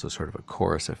also sort of a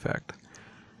chorus effect,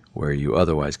 where you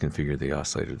otherwise configure the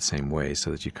oscillator the same way,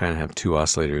 so that you kind of have 2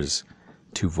 oscillators,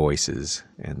 2 voices,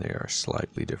 and they are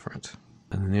slightly different.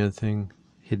 And then the other thing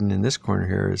hidden in this corner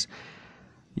here is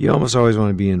you almost always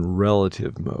want to be in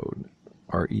relative mode,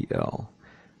 REL.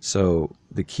 So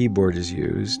the keyboard is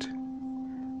used.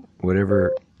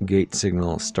 Whatever gate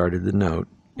signal started the note,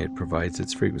 it provides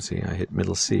its frequency. I hit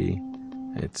middle C,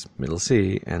 it's middle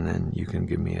C, and then you can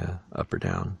give me a up or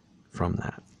down from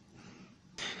that.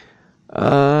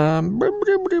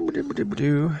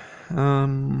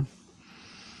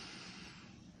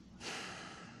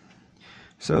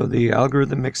 So the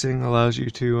algorithm mixing allows you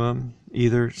to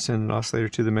either send an oscillator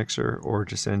to the mixer or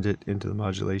to send it into the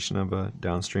modulation of a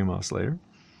downstream oscillator.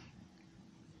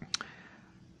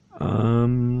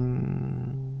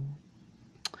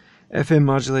 FM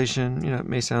modulation, it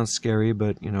may sound scary,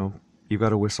 but you've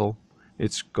got a whistle.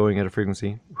 It's going at a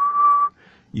frequency.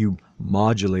 You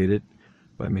modulate it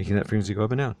by making that frequency go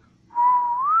up and down.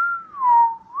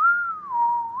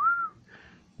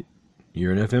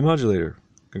 You're an FM modulator.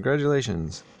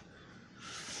 Congratulations.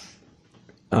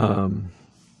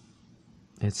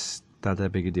 It's not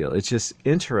that big a deal. It's just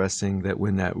interesting that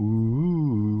when that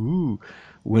ooh,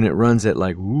 when it runs at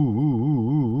like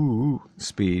ooh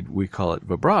speed, we call it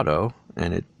vibrato,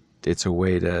 and it's a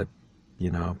way to,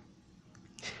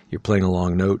 you're playing a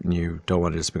long note and you don't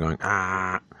want to just be going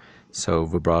ah. So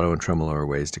vibrato and tremolo are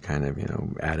ways to kind of,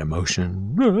 add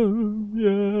emotion.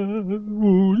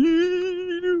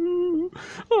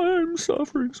 I'm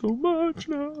suffering so much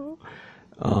now.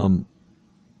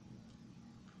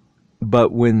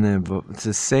 But when it's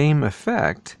the same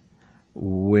effect,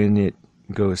 when it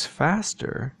goes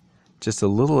faster, just a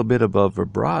little bit above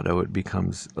vibrato, it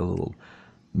becomes a little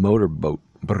motorboat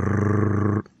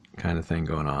kind of thing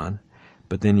going on.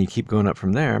 But then you keep going up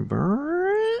from there,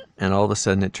 and all of a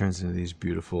sudden it turns into these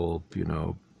beautiful,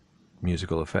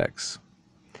 musical effects.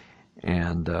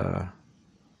 And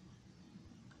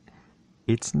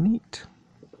it's neat.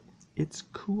 It's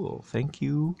cool. Thank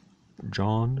you,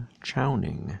 John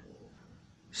Chowning.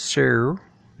 So,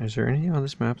 is there anything on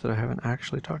this map that I haven't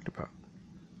actually talked about?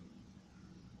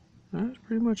 That's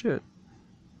pretty much it.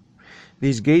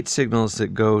 These gate signals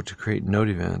that go to create note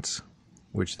events,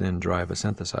 which then drive a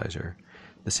synthesizer,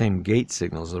 the same gate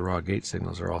signals, the raw gate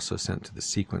signals, are also sent to the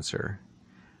sequencer,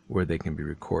 where they can be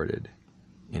recorded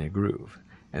in a groove.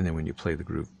 And then when you play the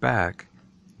groove back,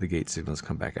 the gate signals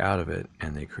come back out of it,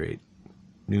 and they create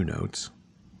new notes.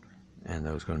 And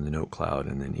those go in the note cloud,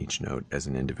 and then each note as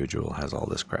an individual has all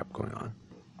this crap going on.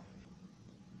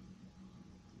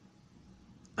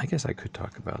 I guess I could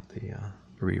talk about the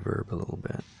reverb a little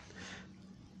bit.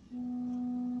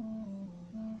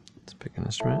 Let's pick an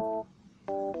instrument.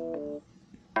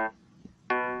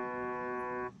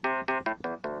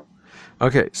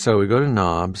 Okay, so we go to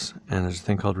knobs, and there's a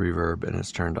thing called reverb, and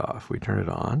it's turned off. We turn it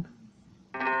on.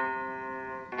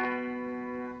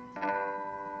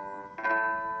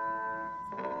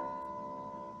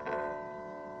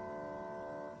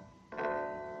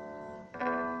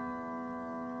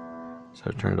 So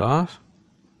I turn it off.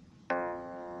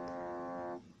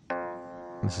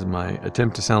 This is my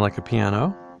attempt to sound like a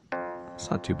piano.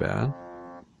 It's not too bad.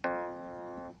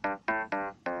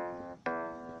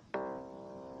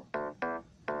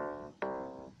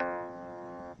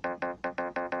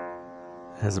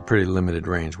 It has a pretty limited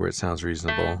range where it sounds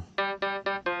reasonable.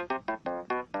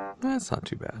 That's not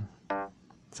too bad.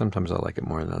 Sometimes I like it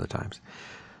more than other times.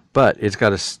 But it's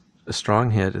got a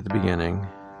strong hit at the beginning,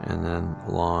 and then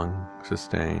a long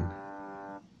sustain.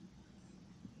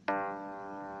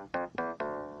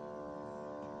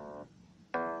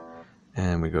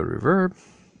 And we go to reverb.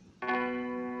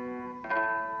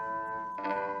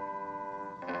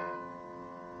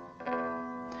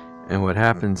 And what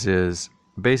happens is,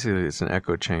 basically it's an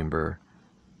echo chamber,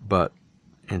 but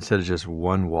instead of just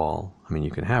one wall, I mean,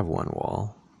 you can have one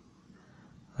wall.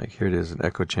 Like here it is, an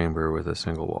echo chamber with a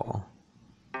single wall.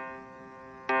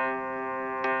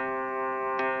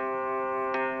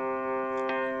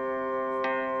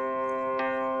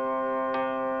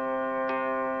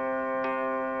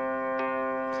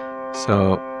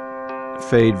 So,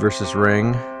 fade versus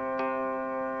ring.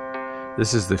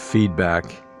 This is the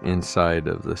feedback inside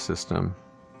of the system,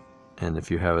 and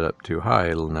if you have it up too high,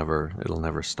 it'll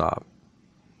never stop.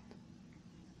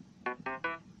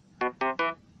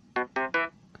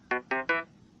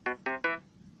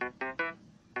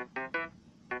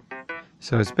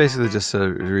 So it's basically just a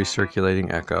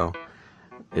recirculating echo.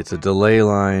 It's a delay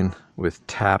line with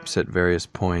taps at various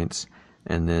points,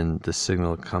 and then the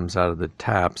signal comes out of the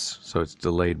taps, so it's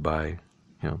delayed by,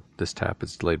 this tap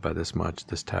is delayed by this much,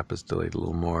 this tap is delayed a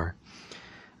little more.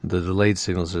 The delayed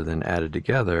signals are then added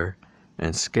together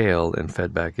and scaled and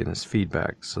fed back in as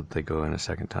feedback, so that they go in a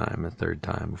second time, a third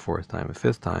time, a fourth time, a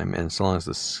fifth time, and so long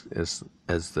as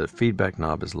the feedback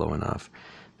knob is low enough,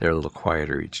 they're a little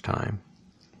quieter each time.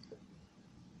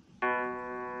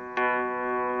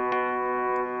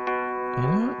 You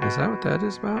know what? Is that what that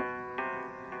is about?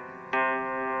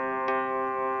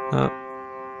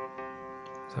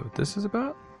 Is that what this is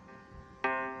about?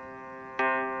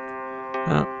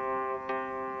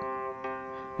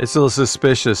 It's a little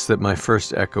suspicious that my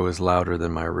first echo is louder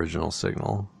than my original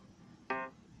signal.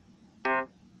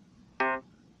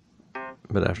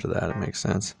 But after that, it makes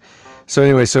sense. So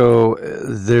anyway,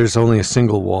 there's only a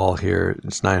single wall here.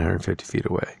 It's 950 feet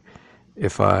away.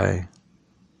 If I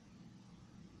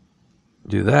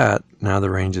do that, now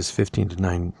the range is 15 to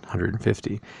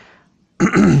 950.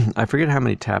 I forget how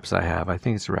many taps I have. I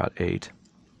think it's around 8.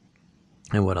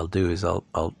 And what I'll do is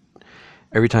I'll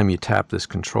every time you tap this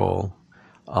control,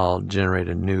 I'll generate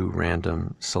a new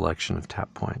random selection of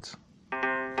tap points.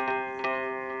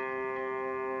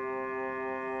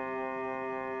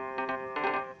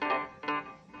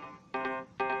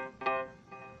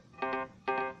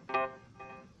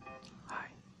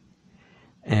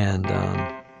 And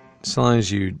so long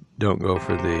as you don't go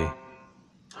for the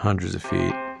hundreds of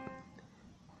feet,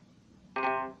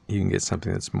 you can get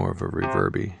something that's more of a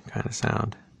reverby kind of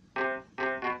sound.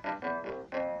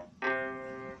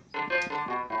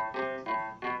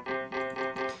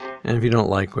 And if you don't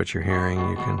like what you're hearing,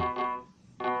 you can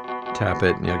tap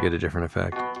it and you'll get a different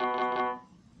effect.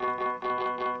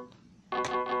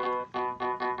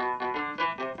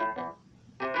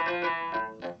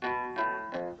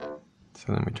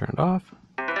 So then we turn it off.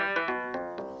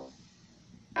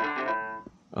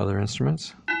 Other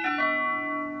instruments.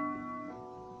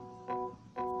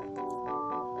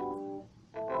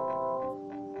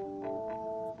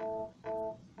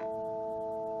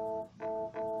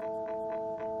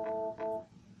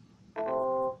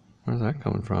 Where's that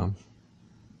coming from?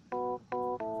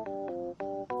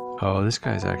 Oh, this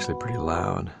guy's actually pretty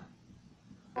loud.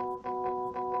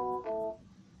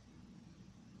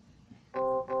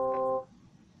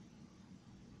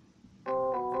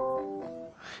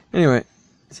 Anyway,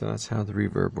 so that's how the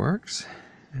reverb works.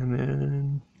 And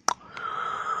then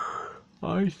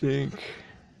I think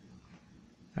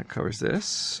that covers this.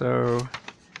 So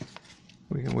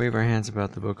we can wave our hands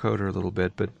about the vocoder a little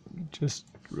bit, but just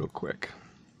real quick.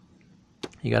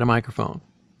 You got a microphone.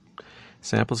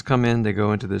 Samples come in, they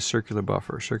go into this circular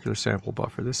buffer, circular sample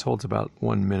buffer. This holds about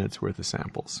 1 minute's worth of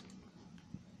samples.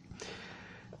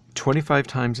 25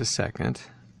 times a second,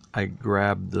 I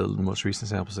grab the most recent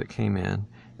samples that came in,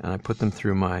 and I put them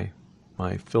through my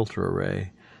filter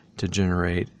array to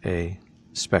generate a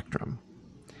spectrum,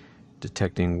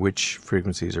 detecting which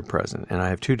frequencies are present. And I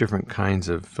have two different kinds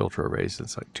of filter arrays.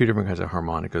 It's like two different kinds of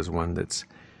harmonicas, one that's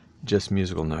just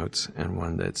musical notes and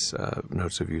one that's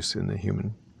notes of use in the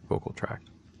human vocal tract.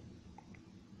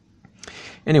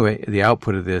 Anyway, the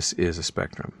output of this is a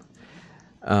spectrum.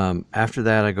 After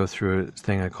that, I go through a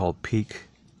thing I call peak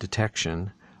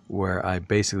detection, where I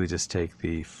basically just take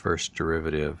the first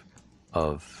derivative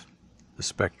of the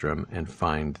spectrum and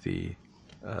find the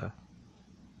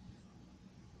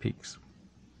peaks.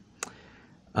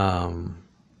 And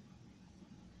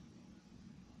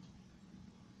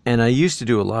I used to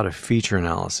do a lot of feature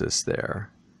analysis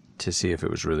there to see if it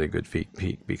was really a good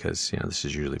peak, because this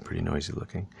is usually pretty noisy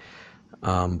looking.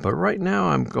 But right now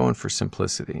I'm going for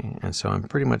simplicity, and so I'm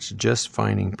pretty much just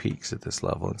finding peaks at this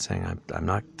level and saying I'm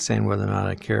not saying whether or not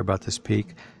I care about this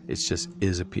peak. It's just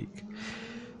is a peak.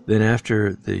 Then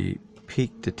after the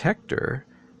peak detector,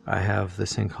 I have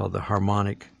this thing called the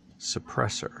harmonic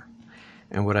suppressor.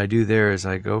 And what I do there is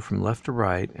I go from left to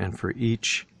right, and for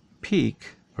each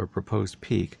peak or proposed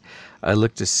peak, I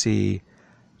look to see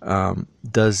are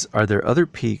there other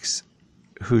peaks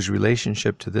whose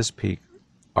relationship to this peak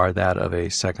are that of a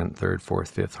second, third,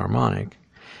 fourth, fifth harmonic.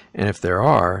 And if there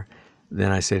are,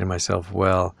 then I say to myself,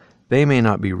 well, they may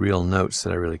not be real notes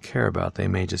that I really care about. They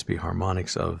may just be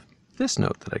harmonics of this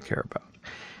note that I care about.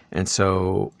 And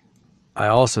so I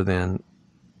also then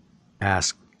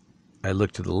I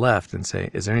look to the left and say,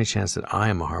 is there any chance that I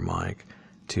am a harmonic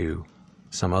to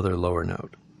some other lower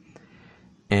note?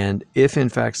 And if in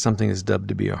fact something is dubbed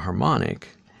to be a harmonic,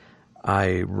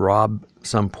 I rob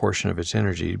some portion of its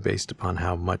energy based upon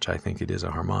how much I think it is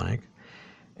a harmonic,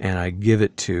 and I give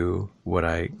it to what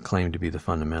I claim to be the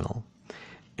fundamental.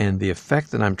 And the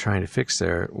effect that I'm trying to fix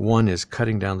there, one is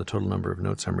cutting down the total number of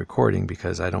notes I'm recording,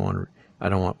 because I don't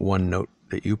want one note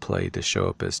that you play to show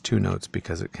up as two notes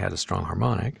because it had a strong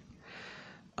harmonic.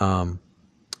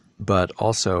 But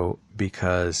also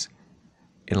because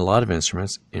in a lot of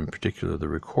instruments, in particular the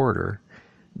recorder,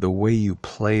 the way you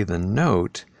play the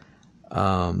note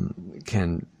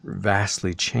can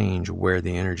vastly change where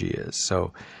the energy is.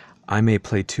 So I may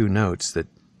play two notes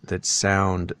that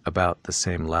sound about the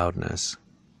same loudness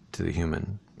to the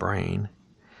human brain.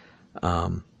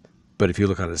 But if you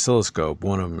look on an oscilloscope,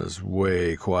 one of them is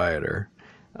way quieter.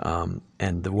 And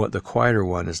the quieter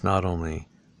one is not only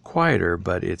quieter,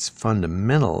 but its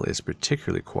fundamental is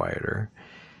particularly quieter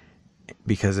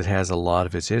because it has a lot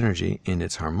of its energy in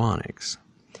its harmonics.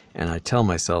 And I tell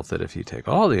myself that if you take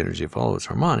all the energy of all of its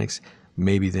harmonics,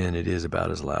 maybe then it is about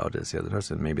as loud as the other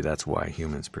notes, and maybe that's why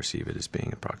humans perceive it as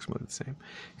being approximately the same,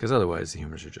 because otherwise the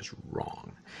humans are just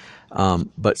wrong.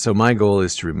 But so my goal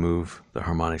is to remove the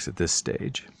harmonics at this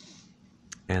stage.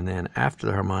 And then after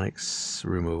the harmonics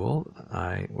removal,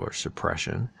 or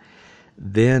suppression,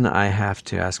 then I have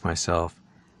to ask myself,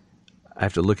 I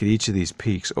have to look at each of these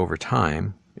peaks over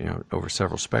time, over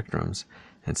several spectrums,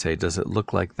 and say, does it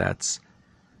look like that's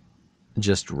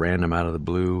just random out of the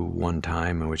blue one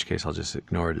time, in which case I'll just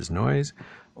ignore it as noise,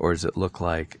 or does it look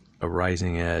like a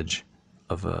rising edge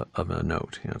of a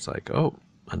note? It's like, oh,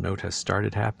 a note has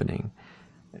started happening.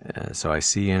 So I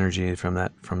see energy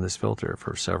from this filter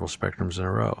for several spectrums in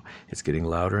a row. It's getting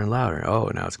louder and louder. Oh,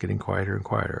 now it's getting quieter and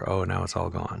quieter. Oh, now it's all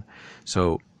gone.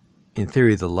 So in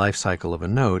theory, the life cycle of a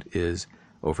note is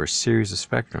over a series of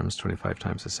spectrums, 25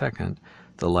 times a second.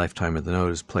 The lifetime of the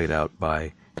note is played out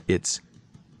by its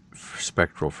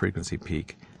spectral frequency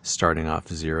peak, starting off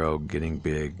 0, getting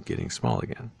big, getting small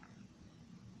again.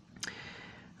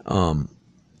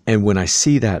 And when I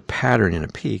see that pattern in a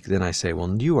peak, then I say,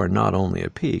 well, you are not only a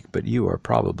peak, but you are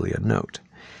probably a note.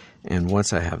 And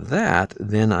once I have that,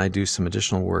 then I do some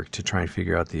additional work to try and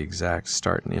figure out the exact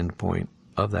start and end point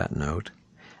of that note.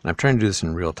 And I'm trying to do this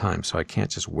in real time, so I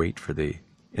can't just wait for the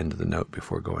end of the note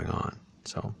before going on.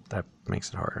 So that makes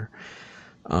it harder.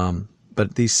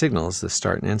 But these signals, the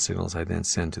start and end signals, I then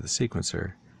send to the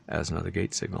sequencer as another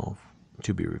gate signal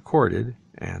to be recorded.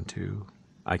 And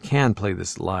I can play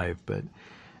this live, but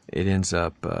it ends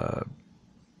up,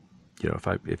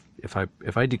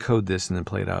 if I decode this and then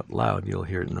play it out loud, you'll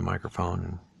hear it in the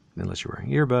microphone, unless you're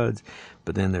wearing earbuds.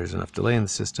 But then there's enough delay in the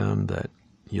system that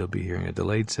you'll be hearing a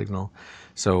delayed signal.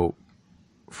 So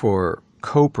for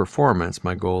co-performance,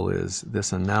 my goal is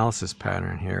this analysis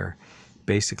pattern here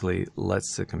basically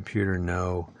lets the computer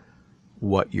know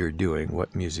what you're doing,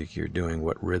 what music you're doing,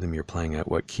 what rhythm you're playing at,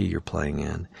 what key you're playing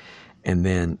in. And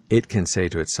then it can say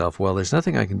to itself, well, there's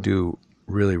nothing I can do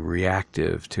really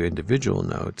reactive to individual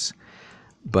notes,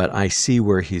 but I see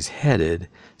where he's headed,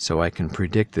 so I can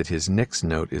predict that his next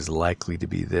note is likely to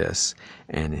be this,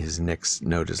 and his next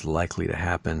note is likely to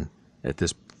happen at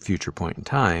this future point in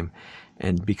time.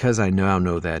 And because I now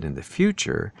know that in the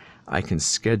future, I can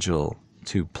schedule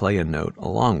to play a note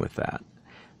along with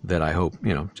that I hope,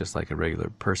 just like a regular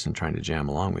person trying to jam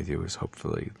along with you is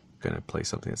hopefully going to play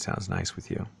something that sounds nice with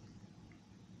you,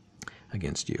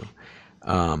 against you.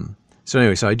 So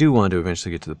anyway, so I do want to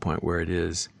eventually get to the point where it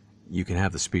is, you can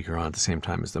have the speaker on at the same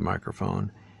time as the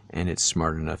microphone, and it's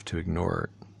smart enough to ignore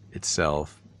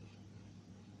itself.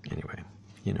 Anyway,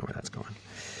 you know where that's going.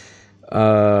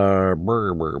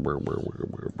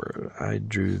 I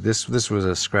drew this. This was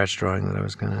a scratch drawing that I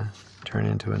was going to turn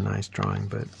into a nice drawing,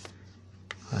 but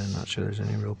I'm not sure there's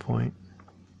any real point.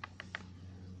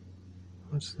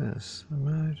 What's this?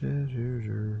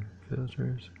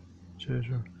 Filters.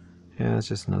 Yeah, it's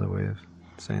just another way of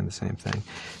saying the same thing.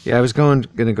 Yeah, I was going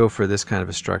to go for this kind of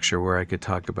a structure where I could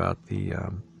talk about the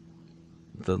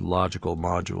logical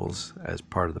modules as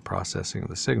part of the processing of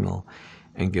the signal,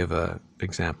 and give a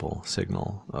example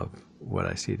signal of what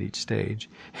I see at each stage,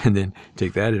 and then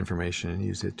take that information and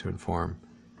use it to inform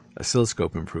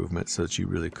oscilloscope improvement so that you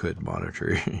really could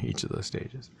monitor each of those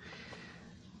stages.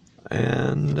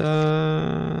 And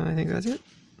I think that's it.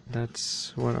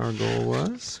 That's what our goal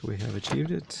was. We have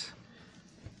achieved it.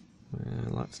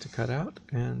 Lots to cut out,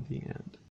 and the end.